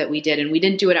favorite things that we did, and we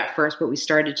didn't do it at first, but we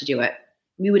started to do it.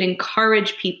 We would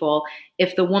encourage people,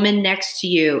 if the woman next to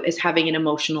you is having an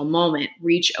emotional moment,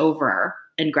 reach over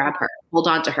and grab her, hold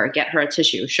on to her, get her a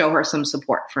tissue, show her some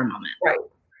support for a moment. Right.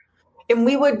 And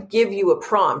we would give you a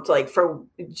prompt, for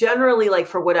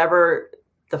whatever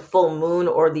the full moon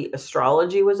or the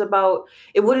astrology was about.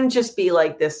 It wouldn't just be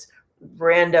like this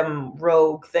random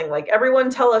rogue thing. Like, everyone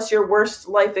tell us your worst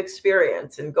life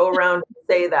experience and go around and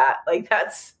say that. Like,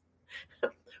 that's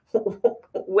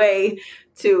way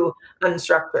too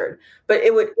unstructured. But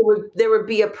there would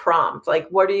be a prompt, like,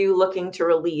 what are you looking to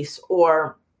release?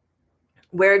 Or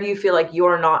where do you feel like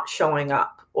you're not showing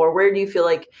up? Or where do you feel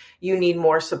like you need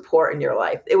more support in your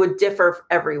life? It would differ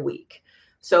every week.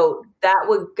 So that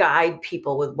would guide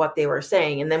people with what they were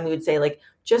saying. And then we would say, like,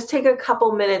 just take a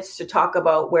couple minutes to talk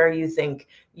about where you think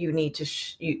you need to,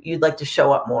 you'd like to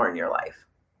show up more in your life.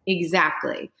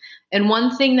 Exactly. And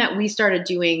one thing that we started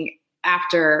doing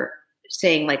after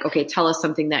saying, like, okay, tell us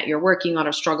something that you're working on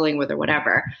or struggling with or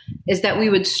whatever, is that we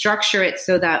would structure it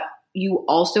so that you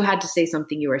also had to say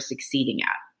something you were succeeding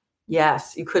at.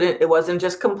 Yes. It wasn't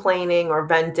just complaining or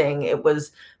venting. It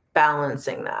was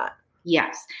balancing that.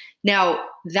 Yes. Now,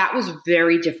 that was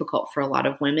very difficult for a lot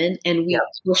of women, and we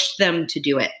pushed them to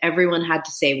do it. Everyone had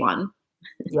to say one.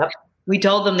 Yep. We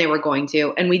told them they were going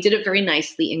to, and we did it very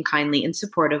nicely and kindly and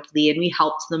supportively, and we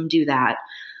helped them do that.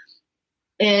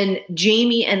 And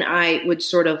Jamie and I would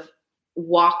sort of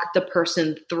walk the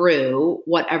person through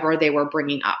whatever they were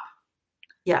bringing up.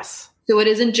 Yes. So it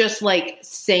isn't just like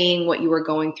saying what you were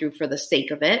going through for the sake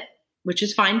of it, which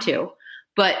is fine too.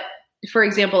 But for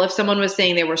example, if someone was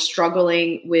saying they were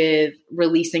struggling with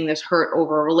releasing this hurt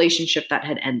over a relationship that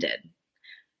had ended,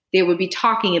 they would be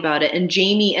talking about it. And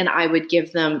Jamie and I would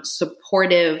give them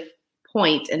supportive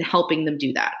points in helping them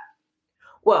do that.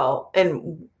 Well,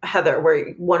 and Heather,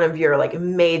 where one of your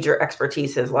major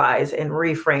expertises lies in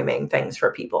reframing things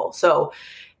for people. So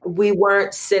we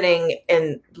weren't sitting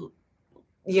and,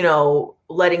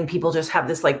 letting people just have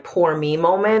this poor me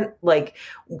moment.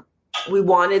 We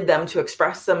wanted them to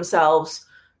express themselves,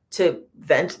 to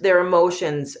vent their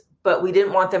emotions, but we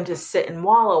didn't want them to sit and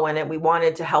wallow in it. We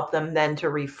wanted to help them then to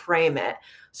reframe it.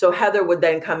 So Heather would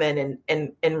then come in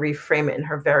and reframe it in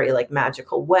her very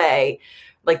magical way,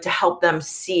 to help them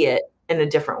see it in a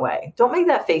different way. Don't make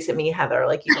that face at me, Heather.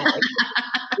 You don't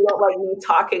you don't like me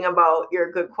talking about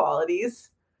your good qualities.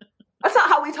 That's not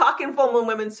how we talk in Full Moon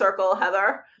Women's Circle,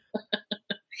 Heather.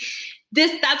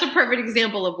 That's a perfect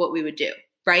example of what we would do,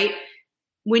 right?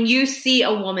 When you see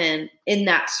a woman in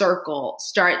that circle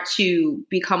start to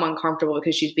become uncomfortable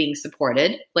because she's being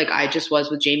supported, like I just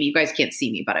was with Jamie, you guys can't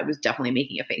see me, but I was definitely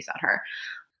making a face at her.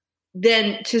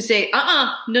 Then to say,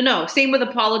 no. Same with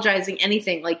apologizing,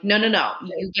 anything. No.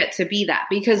 You get to be that,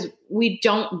 because we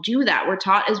don't do that. We're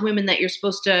taught as women that you're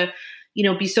supposed to,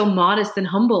 be so modest and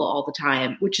humble all the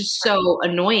time, which is so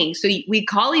annoying. So we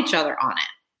call each other on it.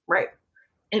 Right.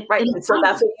 And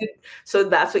so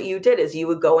that's what you did, is you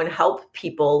would go and help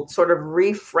people sort of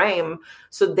reframe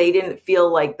so they didn't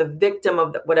feel like the victim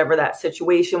of whatever that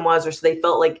situation was, or so they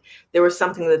felt like there was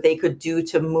something that they could do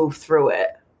to move through it.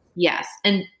 Yes.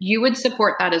 And you would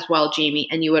support that as well, Jamie.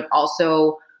 And you would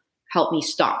also help me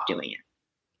stop doing it.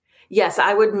 Yes,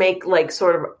 I would make like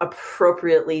sort of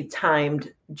appropriately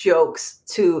timed jokes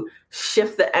to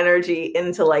shift the energy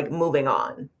into like moving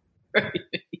on. Right.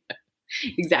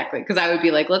 Exactly. Because I would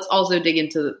be like, let's also dig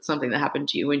into something that happened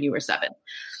to you when you were 7.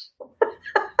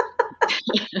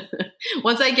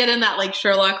 Once I get in that like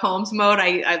Sherlock Holmes mode,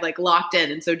 I like locked in.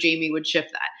 And so Jamie would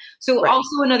shift that. So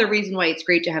also another reason why it's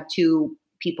great to have 2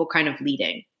 people kind of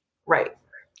leading. Right.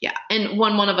 Yeah. And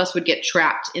one of us would get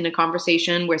trapped in a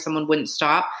conversation where someone wouldn't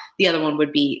stop. The other one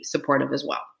would be supportive as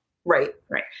well. Right.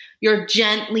 Right. You're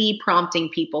gently prompting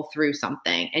people through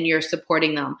something and you're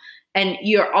supporting them. And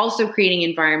you're also creating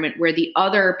an environment where the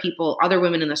other people, other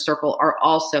women in the circle are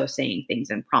also saying things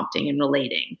and prompting and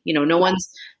relating. You know, no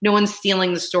one's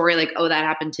stealing the story like, oh, that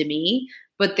happened to me.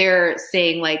 But they're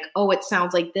saying like, oh, it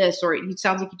sounds like this, or it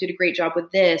sounds like you did a great job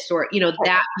with this, or, you know,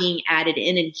 that being added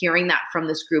in and hearing that from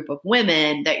this group of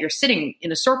women that you're sitting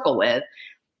in a circle with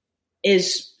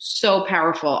is so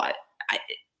powerful.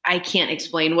 I can't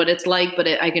explain what it's like, but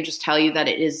I can just tell you that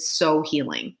it is so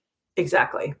healing.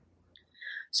 Exactly.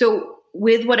 So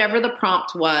with whatever the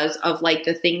prompt was of like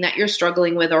the thing that you're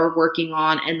struggling with or working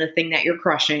on and the thing that you're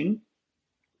crushing,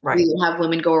 we would have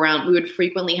women go around. We would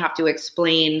frequently have to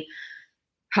explain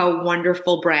how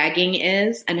wonderful bragging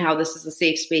is and how this is a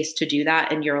safe space to do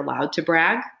that and you're allowed to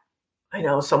brag. I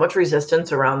know, so much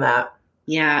resistance around that.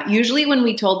 Yeah. Usually when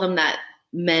we told them that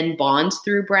men bond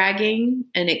through bragging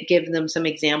and it gives them some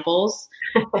examples,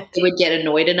 they would get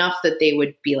annoyed enough that they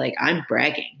would be like, I'm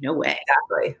bragging. No way.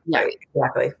 Exactly. Yeah. Right.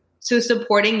 Exactly. So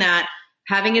supporting that,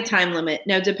 having a time limit.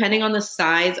 Now, depending on the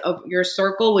size of your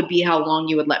circle would be how long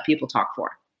you would let people talk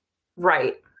for.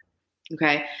 Right.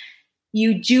 Okay.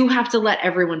 You do have to let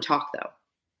everyone talk though.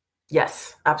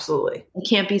 Yes, absolutely. You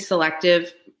can't be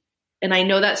selective. And I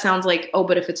know that sounds like, oh,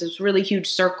 but if it's this really huge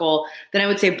circle, then I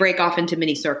would say break off into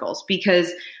mini circles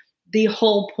because the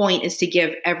whole point is to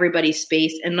give everybody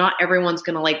space and not everyone's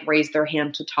going to like raise their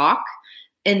hand to talk.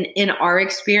 And in our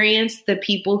experience, the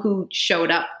people who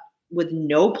showed up with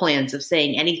no plans of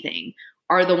saying anything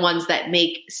are the ones that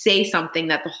say something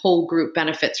that the whole group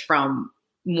benefits from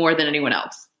more than anyone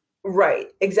else. Right,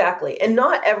 exactly. And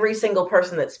not every single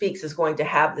person that speaks is going to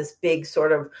have this big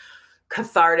sort of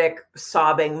cathartic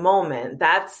sobbing moment.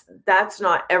 That's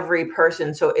not every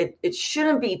person. So it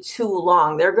shouldn't be too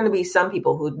long. There are going to be some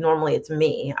people who normally it's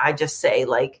me. I just say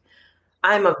like,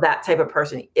 I'm of that type of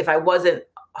person. If I wasn't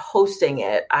hosting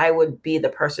it, I would be the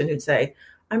person who'd say,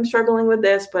 I'm struggling with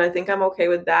this, but I think I'm okay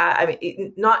with that. I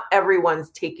mean, not everyone's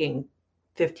taking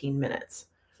 15 minutes.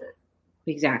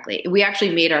 Exactly. We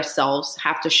actually made ourselves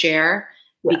have to share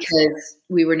because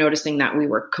we were noticing that we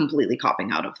were completely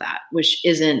copping out of that, which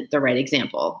isn't the right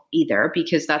example either,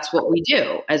 because that's what we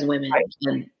do as women. Right.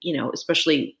 And, you know,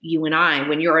 especially you and I,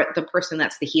 when you're the person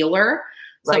that's the healer,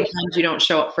 sometimes you don't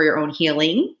show up for your own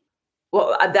healing.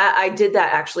 Well, that I did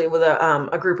that actually with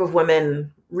a group of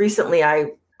women recently.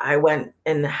 I went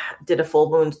and did a full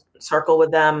moon circle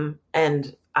with them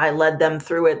and I led them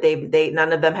through it. They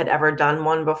none of them had ever done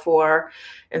one before.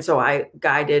 And so I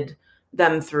guided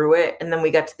them through it. And then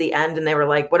we got to the end and they were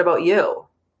like, what about you?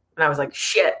 And I was like,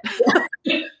 shit.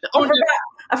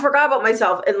 I forgot about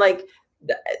myself. And like,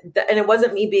 and it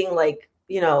wasn't me being like,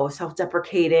 you know,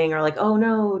 self-deprecating or like, oh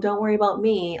no, don't worry about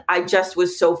me. I just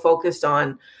was so focused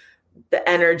on the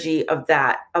energy of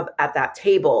at that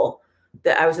table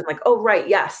that I was in like, oh, right.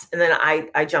 Yes. And then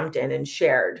I jumped in and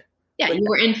shared. Yeah. You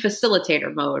were in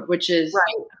facilitator mode, which is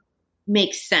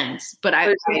makes sense. But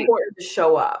it's important to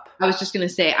show up. I was just going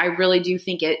to say, I really do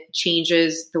think it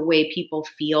changes the way people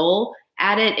feel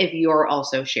at it if you're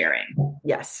also sharing.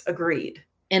 Yes. Agreed.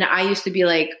 And I used to be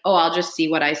like, oh, I'll just see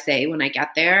what I say when I get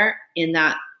there in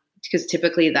that, because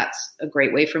typically that's a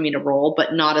great way for me to roll,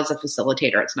 but not as a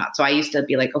facilitator. It's not. So I used to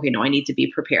be like, okay, no, I need to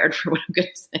be prepared for what I'm going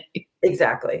to say.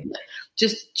 Exactly.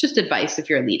 Just advice if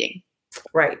you're leading.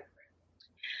 Right.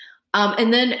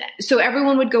 And then, so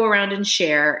everyone would go around and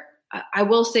share. I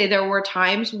will say there were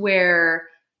times where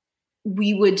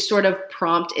we would sort of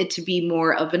prompt it to be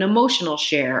more of an emotional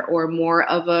share or more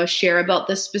of a share about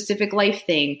this specific life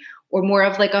thing or more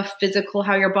of like a physical,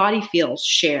 how your body feels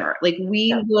share. Like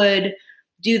we would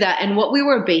do that. And what we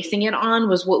were basing it on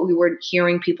was what we were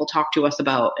hearing people talk to us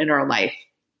about in our life.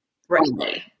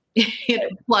 Right.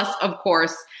 Plus, of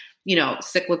course, you know,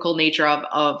 cyclical nature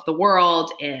of the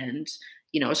world and,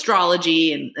 you know,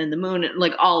 astrology and the moon,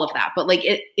 like all of that. But like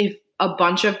if a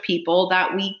bunch of people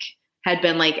that week had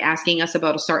been like asking us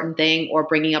about a certain thing or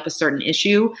bringing up a certain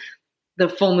issue, the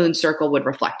full moon circle would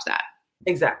reflect that.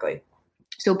 Exactly.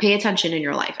 So pay attention in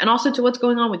your life and also to what's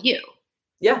going on with you.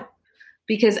 Yeah.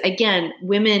 because again,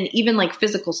 women, even like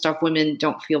physical stuff, women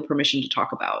don't feel permission to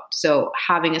talk about. So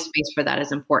having a space for that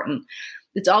is important.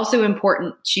 It's also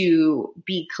important to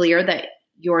be clear that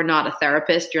you're not a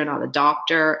therapist, you're not a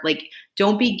doctor. Like,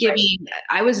 don't be giving,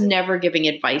 I was never giving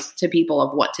advice to people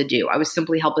of what to do. I was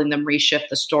simply helping them reshift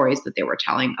the stories that they were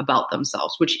telling about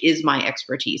themselves, which is my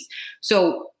expertise.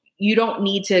 So you don't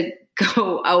need to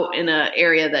go out in an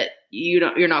area that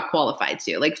you're not qualified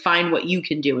to. Like, find what you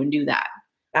can do and do that.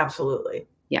 Absolutely.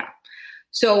 Yeah.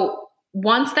 So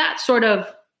once that sort of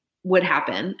would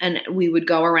happen and we would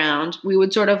go around, we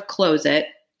would sort of close it.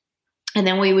 And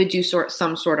then we would do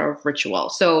some sort of ritual.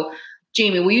 So,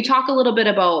 Jamie, will you talk a little bit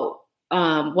about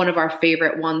one of our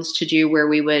favorite ones to do where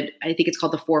we would, I think it's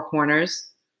called the 4 corners.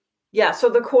 Yeah. So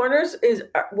the corners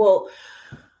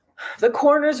the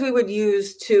corners we would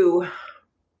use to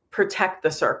protect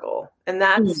the circle. And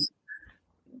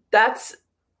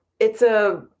it's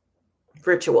a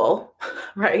ritual,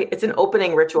 right? It's an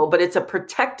opening ritual, but it's a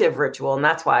protective ritual. And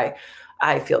that's why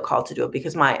I feel called to do it,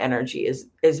 because my energy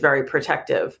is very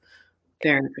protective.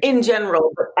 In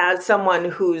general, but as someone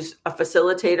who's a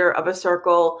facilitator of a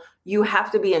circle, you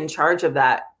have to be in charge of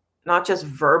that, not just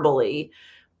verbally,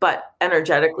 but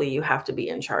energetically, you have to be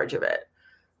in charge of it.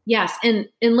 Yes. And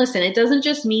listen, it doesn't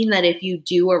just mean that if you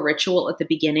do a ritual at the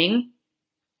beginning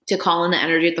to call in the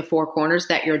energy at the 4 corners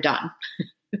that you're done.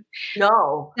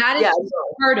 No. That is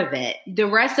part of it. The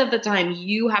rest of the time,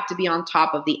 you have to be on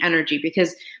top of the energy,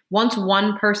 because once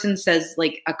one person says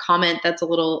like a comment that's a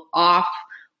little off,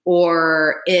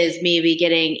 or is maybe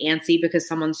getting antsy because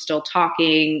someone's still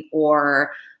talking,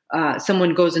 or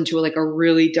someone goes into like a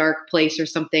really dark place or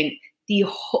something,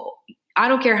 I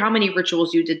don't care how many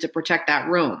rituals you did to protect that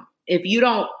room. If you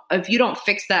don't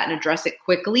fix that and address it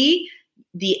quickly,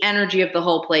 the energy of the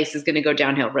whole place is going to go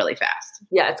downhill really fast.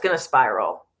 Yeah, it's going to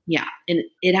spiral. Yeah, and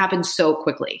it happens so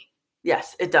quickly.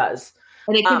 Yes, it does.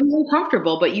 And it can be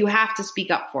uncomfortable, but you have to speak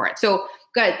up for it. So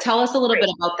go ahead, tell us a little bit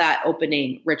about that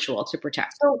opening ritual to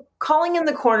protect. So calling in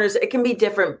the corners, it can be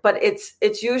different, but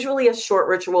it's usually a short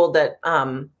ritual that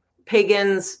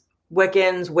pagans,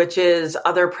 Wiccans, witches,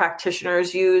 other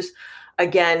practitioners use.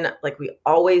 Again, like we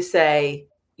always say,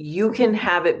 you can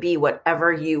have it be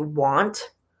whatever you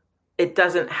want. It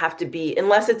doesn't have to be,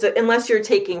 unless you're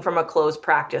taking from a closed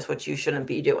practice, which you shouldn't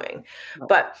be doing. No.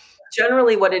 But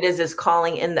generally what it is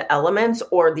calling in the elements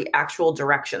or the actual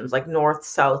directions, like north,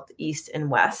 south, east, and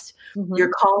west. Mm-hmm.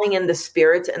 You're calling in the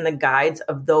spirits and the guides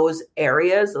of those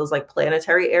areas, those like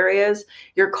planetary areas.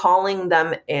 You're calling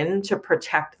them in to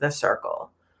protect the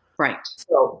circle. Right.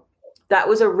 So that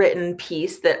was a written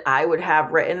piece that I would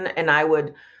have written, and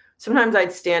sometimes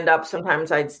I'd stand up,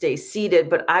 sometimes I'd stay seated,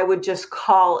 but I would just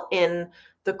call in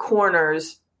the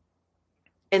corners.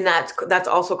 And that's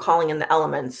also calling in the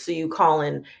elements. So you call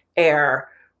in air,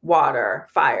 water,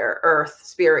 fire, earth,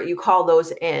 spirit. You call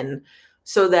those in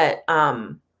so that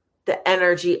the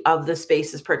energy of the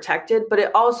space is protected. But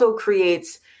it also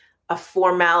creates a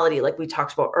formality, like we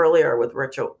talked about earlier with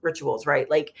rituals, right?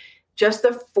 Like just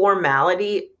the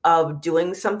formality of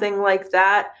doing something like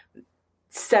that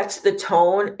sets the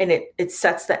tone, and it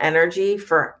sets the energy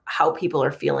for how people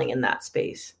are feeling in that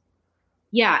space.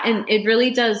 Yeah. And it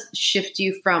really does shift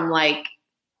you from like,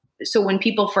 so when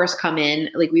people first come in,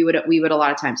 like we would a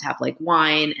lot of times have like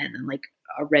wine and then like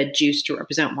a red juice to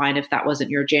represent wine if that wasn't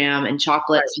your jam, and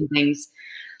chocolates and things.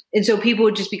 And so people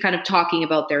would just be kind of talking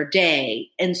about their day.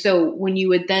 And so when you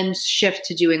would then shift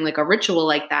to doing like a ritual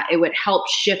like that, it would help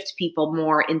shift people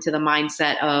more into the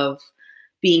mindset of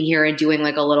being here and doing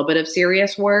like a little bit of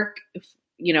serious work,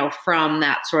 from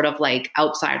that sort of like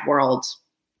outside world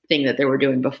thing that they were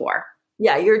doing before.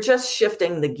 Yeah, you're just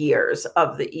shifting the gears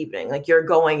of the evening. Like you're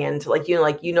going into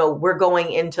we're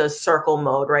going into circle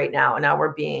mode right now. And now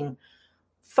we're being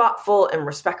thoughtful and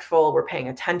respectful. We're paying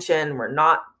attention. We're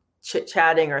not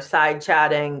chit-chatting or side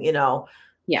chatting.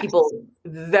 Yes. People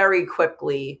very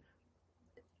quickly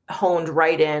honed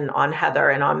right in on Heather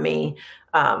and on me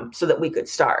so that we could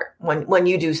start when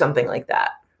you do something like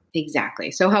that. Exactly.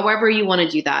 So however you want to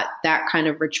do that kind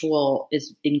of ritual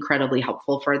is incredibly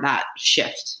helpful for that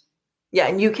shift. Yeah.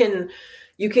 And you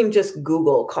can just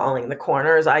Google calling the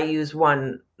corners. I use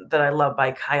one that I love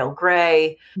by Kyle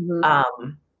Gray. Mm-hmm.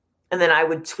 And then I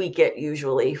would tweak it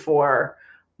usually for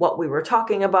what we were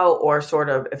talking about, or sort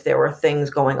of if there were things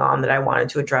going on that I wanted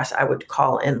to address, I would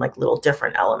call in like little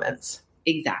different elements.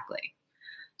 Exactly.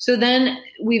 So then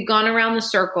we've gone around the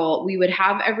circle. We would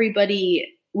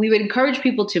encourage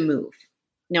people to move.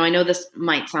 Now, I know this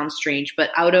might sound strange, but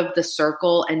out of the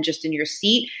circle and just in your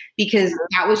seat, because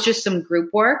that was just some group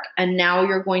work. And now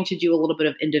you're going to do a little bit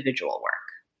of individual work.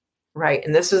 Right.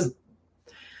 And this is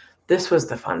This was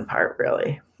the fun part,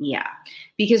 really. Yeah.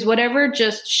 Because whatever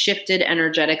just shifted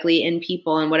energetically in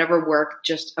people and whatever work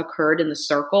just occurred in the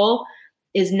circle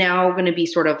is now going to be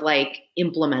sort of like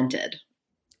implemented.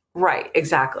 Right.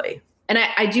 Exactly. And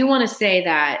I do want to say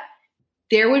that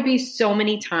there would be so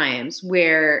many times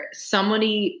where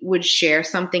somebody would share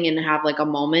something and have like a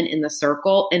moment in the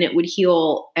circle and it would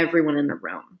heal everyone in the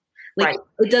room. Like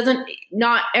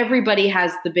not everybody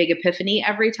has the big epiphany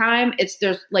every time.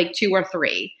 There's like 2 or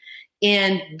 3.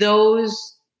 And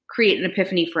those create an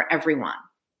epiphany for everyone.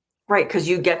 Right. Because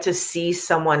you get to see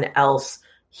someone else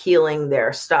healing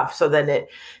their stuff. So then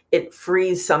it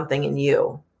frees something in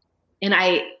you. And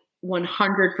I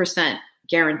 100%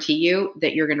 guarantee you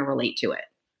that you're going to relate to it.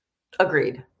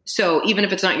 Agreed. So even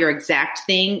if it's not your exact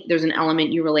thing, there's an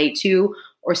element you relate to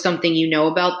or something you know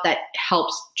about that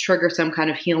helps trigger some kind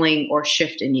of healing or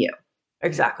shift in you.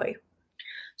 Exactly.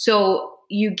 So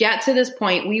you get to this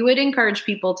point, we would encourage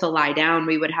people to lie down.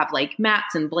 We would have like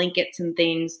mats and blankets and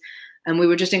things, and we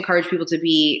would just encourage people to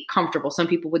be comfortable. Some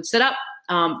people would sit up.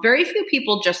 Very few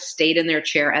people just stayed in their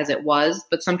chair as it was,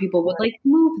 but some people would like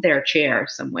move their chair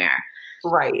somewhere.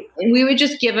 Right. And we would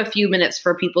just give a few minutes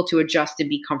for people to adjust and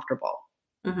be comfortable.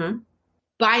 Mm-hmm.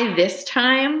 By this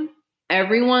time,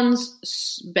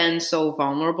 everyone's been so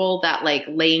vulnerable that like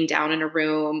laying down in a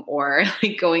room or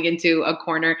like going into a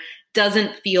corner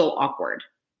doesn't feel awkward.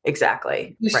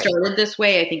 Exactly. If you started this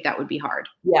way, I think that would be hard.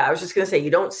 Yeah, I was just going to say, you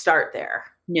don't start there.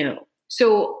 No.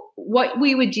 So what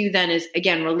we would do then is,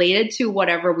 again, related to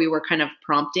whatever we were kind of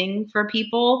prompting for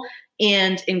people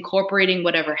and incorporating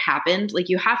whatever happened. Like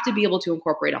you have to be able to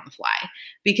incorporate on the fly.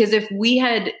 Because if we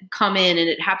had come in and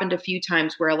it happened a few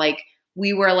times where like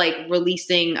we were like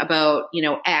releasing about,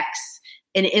 X,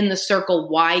 and in the circle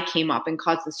Y came up and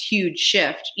caused this huge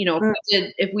shift.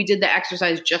 If we did the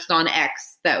exercise just on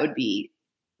X, we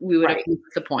would have reached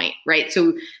the point, right?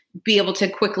 So be able to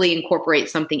quickly incorporate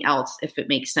something else if it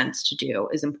makes sense to do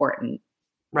is important.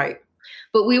 Right.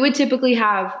 But we would typically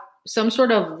have some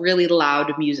sort of really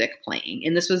loud music playing.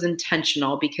 And this was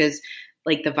intentional because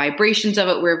like the vibrations of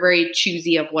it were very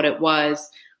choosy of what it was,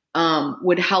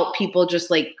 would help people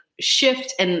just like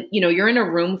shift. And, you're in a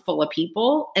room full of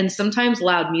people and sometimes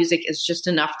loud music is just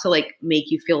enough to like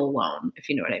make you feel alone, if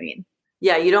you know what I mean.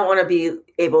 Yeah. You don't want to be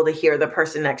able to hear the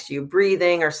person next to you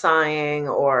breathing or sighing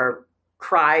or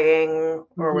crying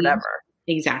or whatever.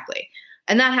 Exactly.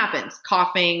 And that happens.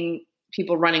 Coughing,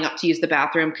 people running up to use the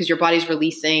bathroom because your body's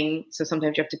releasing. So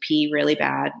sometimes you have to pee really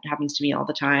bad. It happens to me all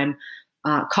the time.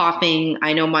 Coughing.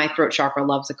 I know my throat chakra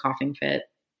loves a coughing fit.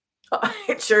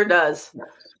 It sure does.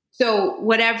 So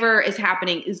whatever is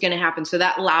happening is going to happen. So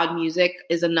that loud music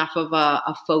is enough of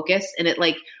a focus and it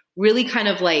like really kind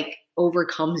of like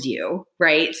overcomes you,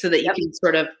 right? So that you can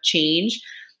sort of change.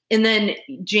 And then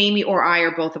Jamie or I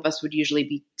or both of us would usually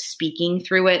be speaking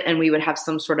through it and we would have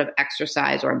some sort of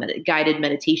exercise or guided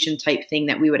meditation type thing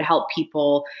that we would help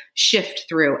people shift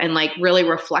through and like really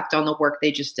reflect on the work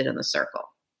they just did in the circle.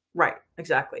 Right.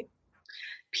 Exactly.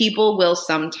 People will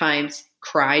sometimes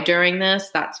cry during this.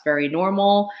 That's very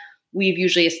normal. We've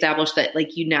usually established that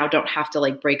like you now don't have to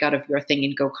like break out of your thing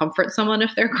and go comfort someone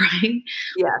if they're crying.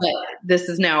 Yeah. But this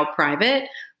is now private.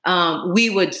 We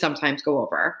would sometimes go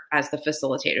over as the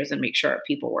facilitators and make sure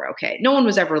people were okay. No one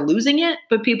was ever losing it,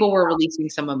 but people were releasing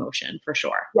some emotion for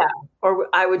sure. Yeah. Or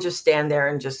I would just stand there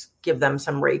and just give them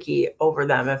some Reiki over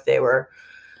them if they were,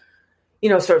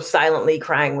 sort of silently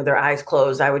crying with their eyes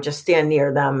closed. I would just stand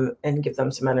near them and give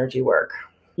them some energy work.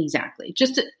 Exactly.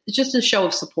 Just a show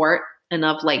of support and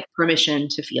of like permission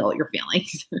to feel your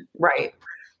feelings. Right.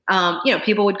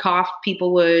 People would cough,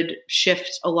 people would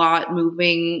shift a lot,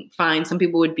 moving fine. Some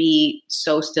people would be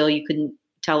so still you couldn't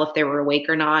tell if they were awake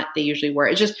or not. They usually were.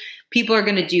 It's just people are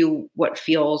going to do what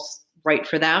feels right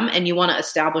for them. And you want to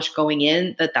establish going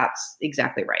in that that's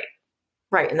exactly right.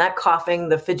 Right. And that coughing,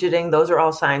 the fidgeting, those are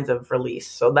all signs of release.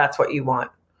 So that's what you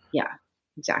want. Yeah,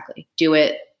 exactly. Do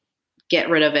it. Get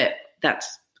rid of it.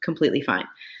 That's completely fine.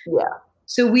 Yeah.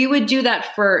 So we would do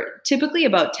that for typically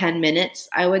about 10 minutes,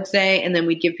 I would say. And then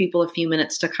we'd give people a few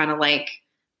minutes to kind of like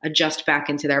adjust back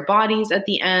into their bodies at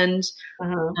the end.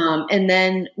 Uh-huh. And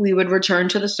then we would return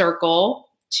to the circle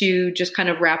to just kind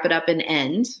of wrap it up and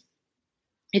end.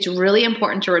 It's really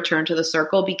important to return to the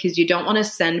circle because you don't want to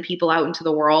send people out into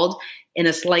the world in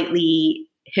a slightly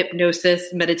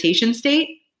hypnosis meditation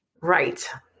state. Right.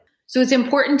 So it's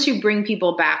important to bring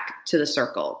people back to the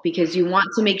circle because you want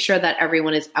to make sure that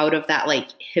everyone is out of that like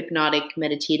hypnotic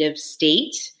meditative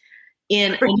state.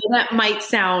 And I know that might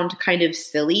sound kind of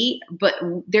silly, but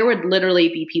there would literally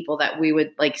be people that we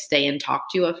would like stay and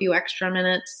talk to a few extra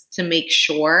minutes to make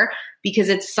sure because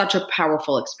it's such a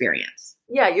powerful experience.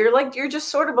 Yeah, you're just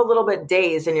sort of a little bit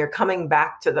dazed and you're coming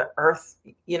back to the earth,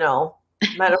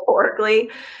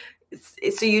 metaphorically.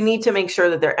 So you need to make sure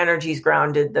that their energy is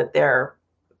grounded, that they're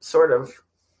sort of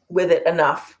with it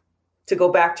enough to go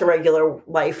back to regular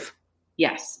life.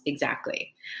 Yes,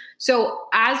 exactly. So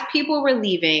as people were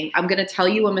leaving, I'm going to tell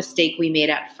you a mistake we made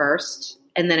at first,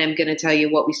 and then I'm going to tell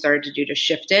you what we started to do to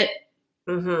shift it.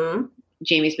 Mm-hmm.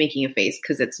 Jamie's making a face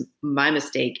because it's my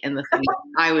mistake and the thing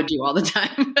I would do all the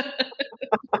time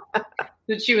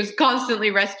that she was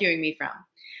constantly rescuing me from.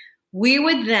 We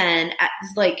would then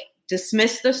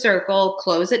dismiss the circle,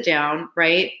 close it down,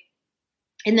 right?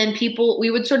 And then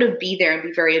we would sort of be there and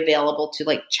be very available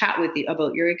to chat with you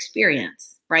about your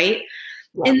experience, right?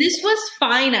 Yeah. And this was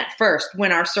fine at first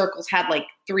when our circles had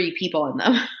 3 people in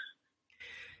them.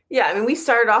 Yeah, I mean, we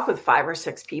started off with 5 or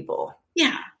 6 people.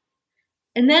 Yeah.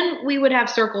 And then we would have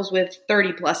circles with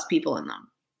 30 plus people in them.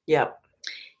 Yep.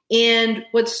 And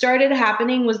what started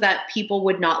happening was that people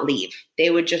would not leave. They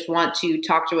would just want to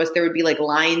talk to us. There would be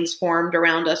lines formed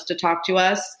around us to talk to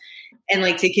us and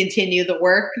to continue the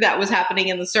work that was happening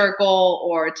in the circle,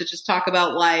 or to just talk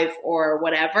about life or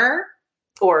whatever.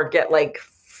 Or get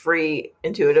free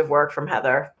intuitive work from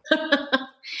Heather.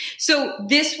 So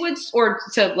this would, or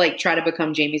to try to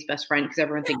become Jamie's best friend because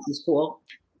everyone thinks he's cool.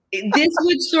 This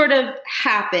would sort of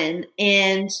happen.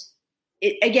 And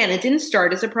it didn't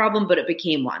start as a problem, but it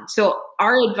became one. So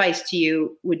our advice to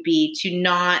you would be to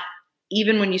not,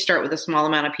 even when you start with a small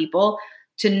amount of people,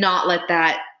 to not let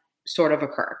that sort of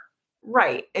occur.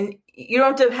 Right. And you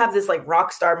don't have to have this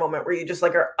rock star moment where you just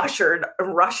are ushered,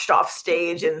 rushed off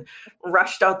stage and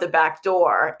rushed out the back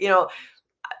door.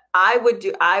 I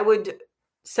would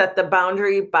set the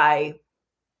boundary by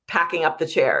packing up the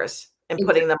chairs and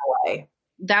putting them away.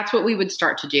 That's what we would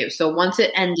start to do. So once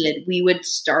it ended, we would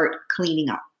start cleaning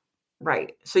up.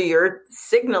 Right. So you're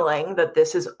signaling that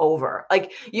this is over.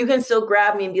 You can still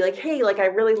grab me and be hey, I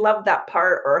really love that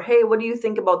part, or hey, what do you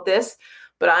think about this?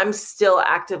 But I'm still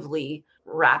actively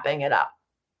wrapping it up.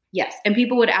 Yes. And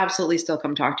people would absolutely still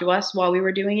come talk to us while we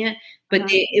were doing it,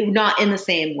 but not in the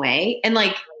same way. And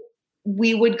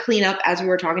we would clean up as we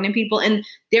were talking to people. And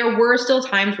there were still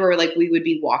times where we would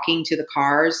be walking to the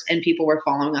cars and people were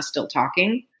following us still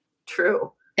talking.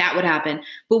 True. That would happen.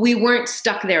 But we weren't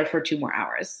stuck there for 2 more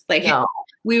hours. No.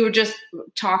 We were just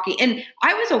talking. And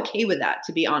I was okay with that,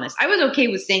 to be honest. I was okay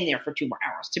with staying there for 2 more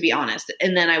hours, to be honest.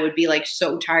 And then I would be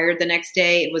so tired the next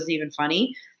day. It wasn't even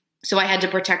funny. So I had to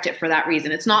protect it for that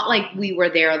reason. It's not we were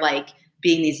there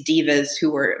being these divas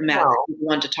who were mad that people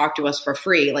wanted to talk to us for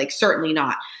free. Certainly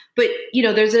not. But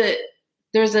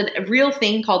there's a real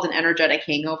thing called an energetic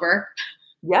hangover.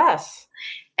 Yes.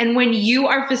 And when you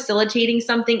are facilitating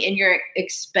something and you're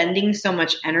expending so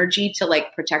much energy to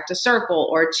protect a circle,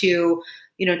 or to,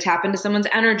 tap into someone's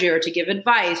energy, or to give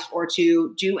advice, or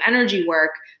to do energy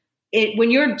work, when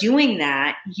you're doing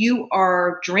that, you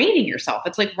are draining yourself.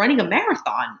 It's like running a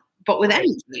marathon, but with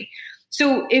energy.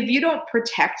 So if you don't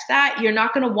protect that, you're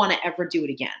not going to want to ever do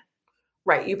it again.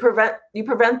 Right. You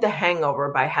prevent the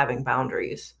hangover by having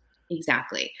boundaries.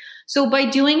 Exactly. So by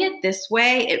doing it this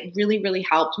way, it really, really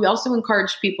helped. We also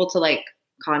encouraged people to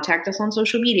contact us on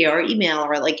social media or email,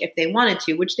 or if they wanted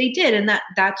to, which they did. And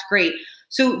that's great.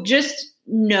 So just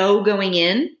know going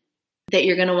in that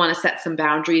you're going to want to set some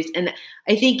boundaries. And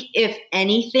I think if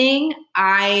anything,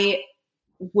 I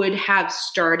would have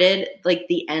started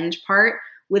the end part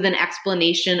with an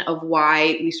explanation of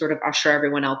why we sort of usher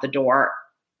everyone out the door.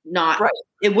 Not right.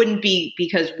 It wouldn't be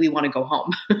because we want to go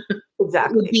home.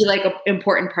 Exactly. It would be an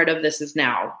important part of this is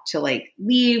now to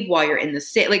leave while you're in the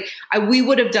state. We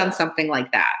would have done something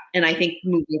like that. And I think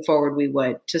moving forward, we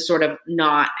would, to sort of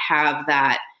not have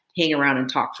that hang around and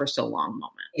talk for so long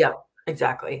moment. Yeah,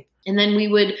 exactly. And then we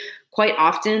would quite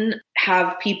often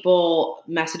have people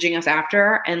messaging us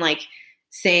after and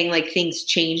saying things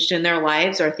changed in their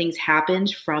lives or things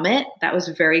happened from it. That was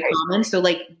very common. So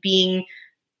being,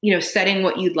 setting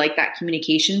what you'd like that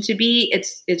communication to be,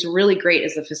 it's really great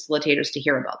as the facilitators to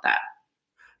hear about that.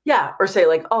 Yeah. Or say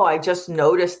oh, I just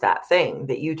noticed that thing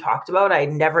that you talked about. I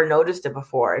never noticed it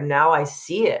before. And now I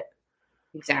see it.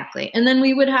 Exactly. And then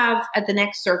we would have at the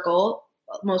next circle,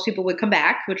 most people would come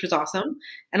back, which was awesome.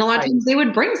 And a lot of times they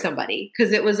would bring somebody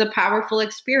because it was a powerful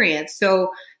experience.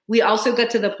 So we also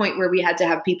got to the point where we had to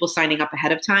have people signing up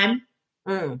ahead of time.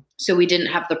 So we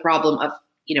didn't have the problem of,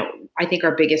 I think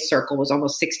our biggest circle was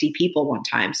almost 60 people one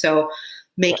time. So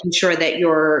making sure that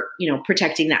you're,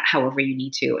 protecting that however you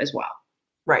need to as well.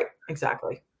 Right.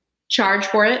 Exactly. Charge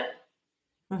for it.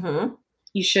 Mm-hmm.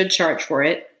 You should charge for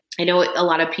it. I know a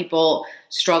lot of people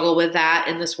struggle with that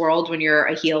in this world when you're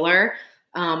a healer.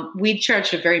 We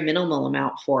charge a very minimal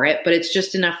amount for it, but it's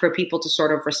just enough for people to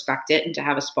sort of respect it and to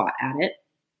have a spot at it.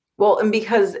 Well, and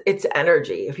because it's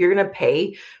energy. If you're going to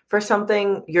pay for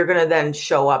something, you're going to then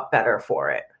show up better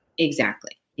for it.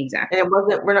 Exactly. And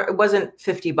it wasn't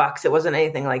 $50. It wasn't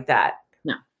anything like that.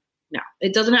 No,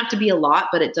 it doesn't have to be a lot,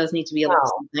 but it does need to be a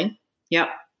little something. Yep.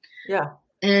 Yeah.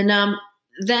 And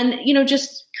then,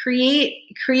 just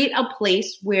create a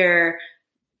place where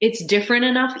it's different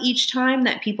enough each time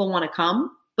that people want to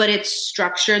come, but it's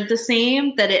structured the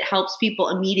same that it helps people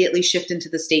immediately shift into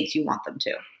the states you want them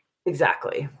to.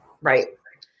 Exactly. Right.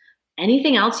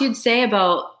 Anything else you'd say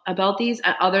about these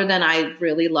other than I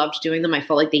really loved doing them? I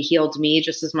felt like they healed me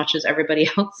just as much as everybody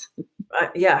else.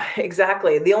 Yeah,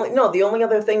 exactly. The only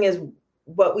other thing is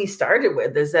what we started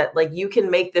with is that like, you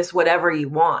can make this whatever you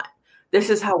want. This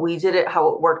is how we did it, how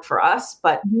it worked for us.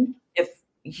 But if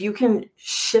you can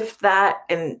shift that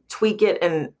and tweak it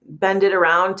and bend it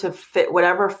around to fit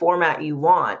whatever format you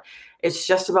want, it's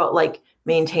just about like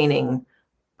maintaining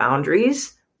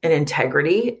boundaries and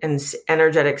integrity and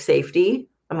energetic safety,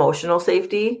 emotional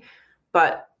safety.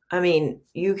 But I mean,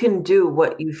 you can do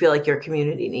what you feel like your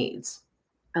community needs.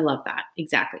 I love that.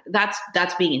 Exactly.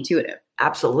 That's being intuitive.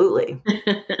 Absolutely.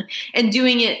 And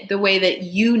doing it the way that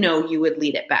you would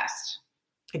lead it best.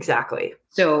 Exactly.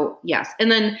 So yes. And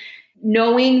then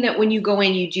knowing that when you go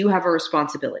in, you do have a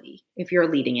responsibility if you're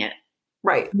leading it.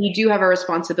 Right. You do have a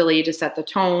responsibility to set the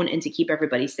tone and to keep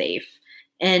everybody safe.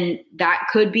 And that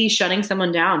could be shutting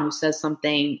someone down who says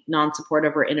something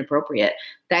non-supportive or inappropriate.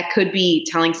 That could be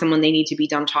telling someone they need to be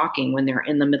done talking when they're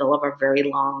in the middle of a very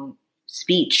long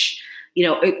speech.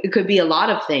 It could be a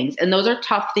lot of things. And those are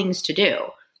tough things to do.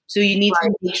 So you need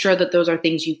to make sure that those are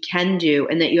things you can do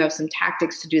and that you have some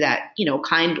tactics to do that,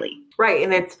 kindly. Right.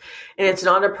 And it's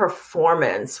not a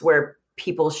performance where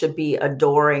people should be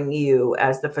adoring you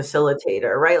as the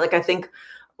facilitator, right? Like I think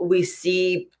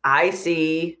I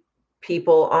see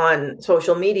people on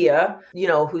social media,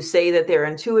 who say that they're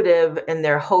intuitive and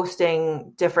they're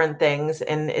hosting different things.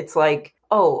 And it's like,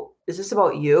 oh, is this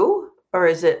about you or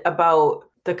is it about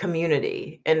the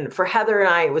community? And for Heather and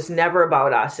I, it was never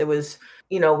about us. It was,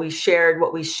 we shared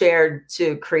what we shared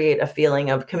to create a feeling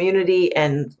of community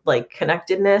and like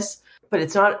connectedness, but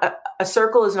it's not a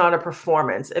circle is not a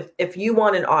performance. If you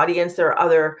want an audience, there are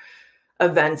other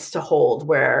events to hold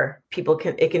where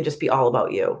it can just be all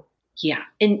about you. Yeah.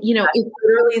 And, it's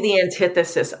literally the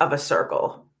antithesis of a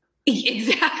circle.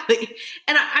 Exactly.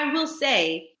 And I will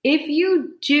say, if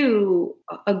you do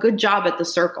a good job at the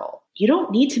circle, you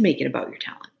don't need to make it about your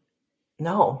talent.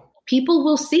 No. People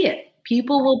will see it.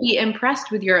 People will be impressed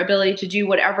with your ability to do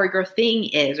whatever your thing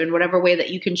is and whatever way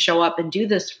that you can show up and do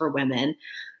this for women.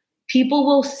 People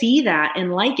will see that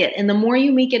and like it. And the more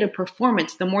you make it a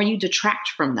performance, the more you detract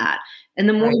from that. And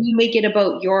the more you make it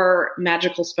about your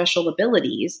magical special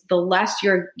abilities, the less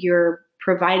you're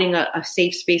providing a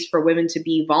safe space for women to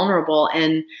be vulnerable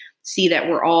and see that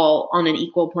we're all on an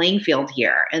equal playing field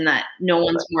here and that no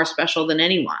one's more special than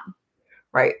anyone.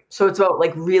 Right. So it's about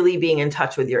like really being in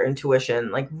touch with your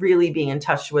intuition, like really being in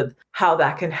touch with how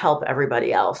that can help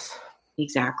everybody else.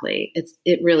 Exactly.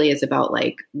 It really is about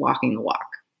like walking the walk.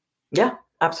 Yeah,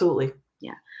 absolutely.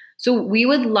 Yeah. So we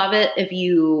would love it if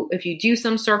you do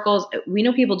some circles. We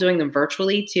know people doing them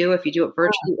virtually too. If you do it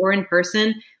virtually or in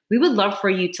person, we would love for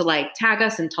you to like tag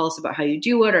us and tell us about how you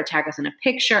do it or tag us in a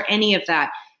picture, any of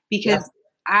that, because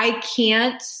I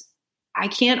can't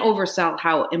oversell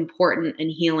how important and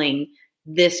healing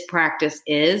this practice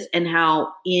is and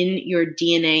how in your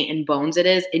DNA and bones it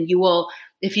is. And you will,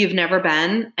 if you've never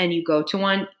been and you go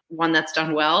to one that's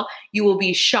done well, you will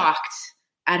be shocked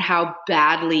at how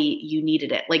badly you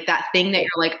needed it. Like that thing that you're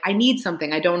like, I need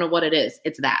something. I don't know what it is.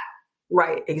 It's that.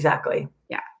 Right. Exactly.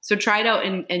 Yeah. So try it out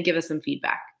and give us some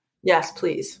feedback. Yes,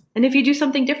 please. And if you do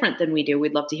something different than we do,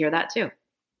 we'd love to hear that too.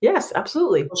 Yes,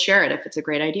 absolutely. We'll share it if it's a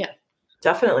great idea.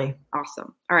 Definitely.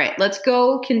 Awesome. All right. Let's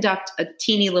go conduct a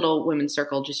teeny little women's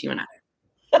circle, just you and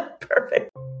I.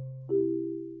 Perfect.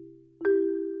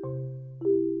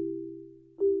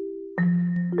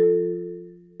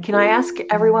 Can I ask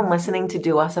everyone listening to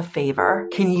do us a favor?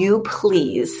 Can you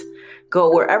please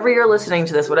go wherever you're listening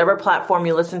to this, whatever platform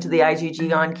you listen to the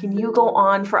IGG on, can you go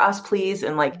on for us, please?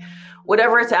 And like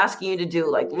whatever it's asking you to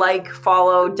do, like,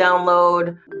 follow,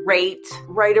 download, rate,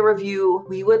 write a review.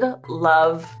 We would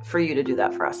love for you to do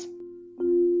that for us.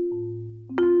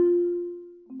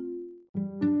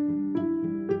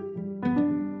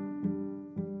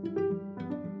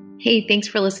 Hey, thanks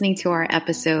for listening to our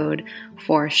episode.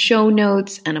 For show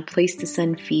notes and a place to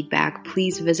send feedback,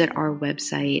 please visit our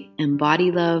website,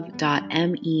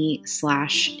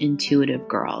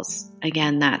 embodylove.me/intuitivegirls.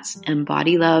 Again, that's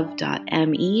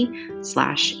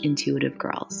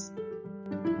embodylove.me/intuitivegirls.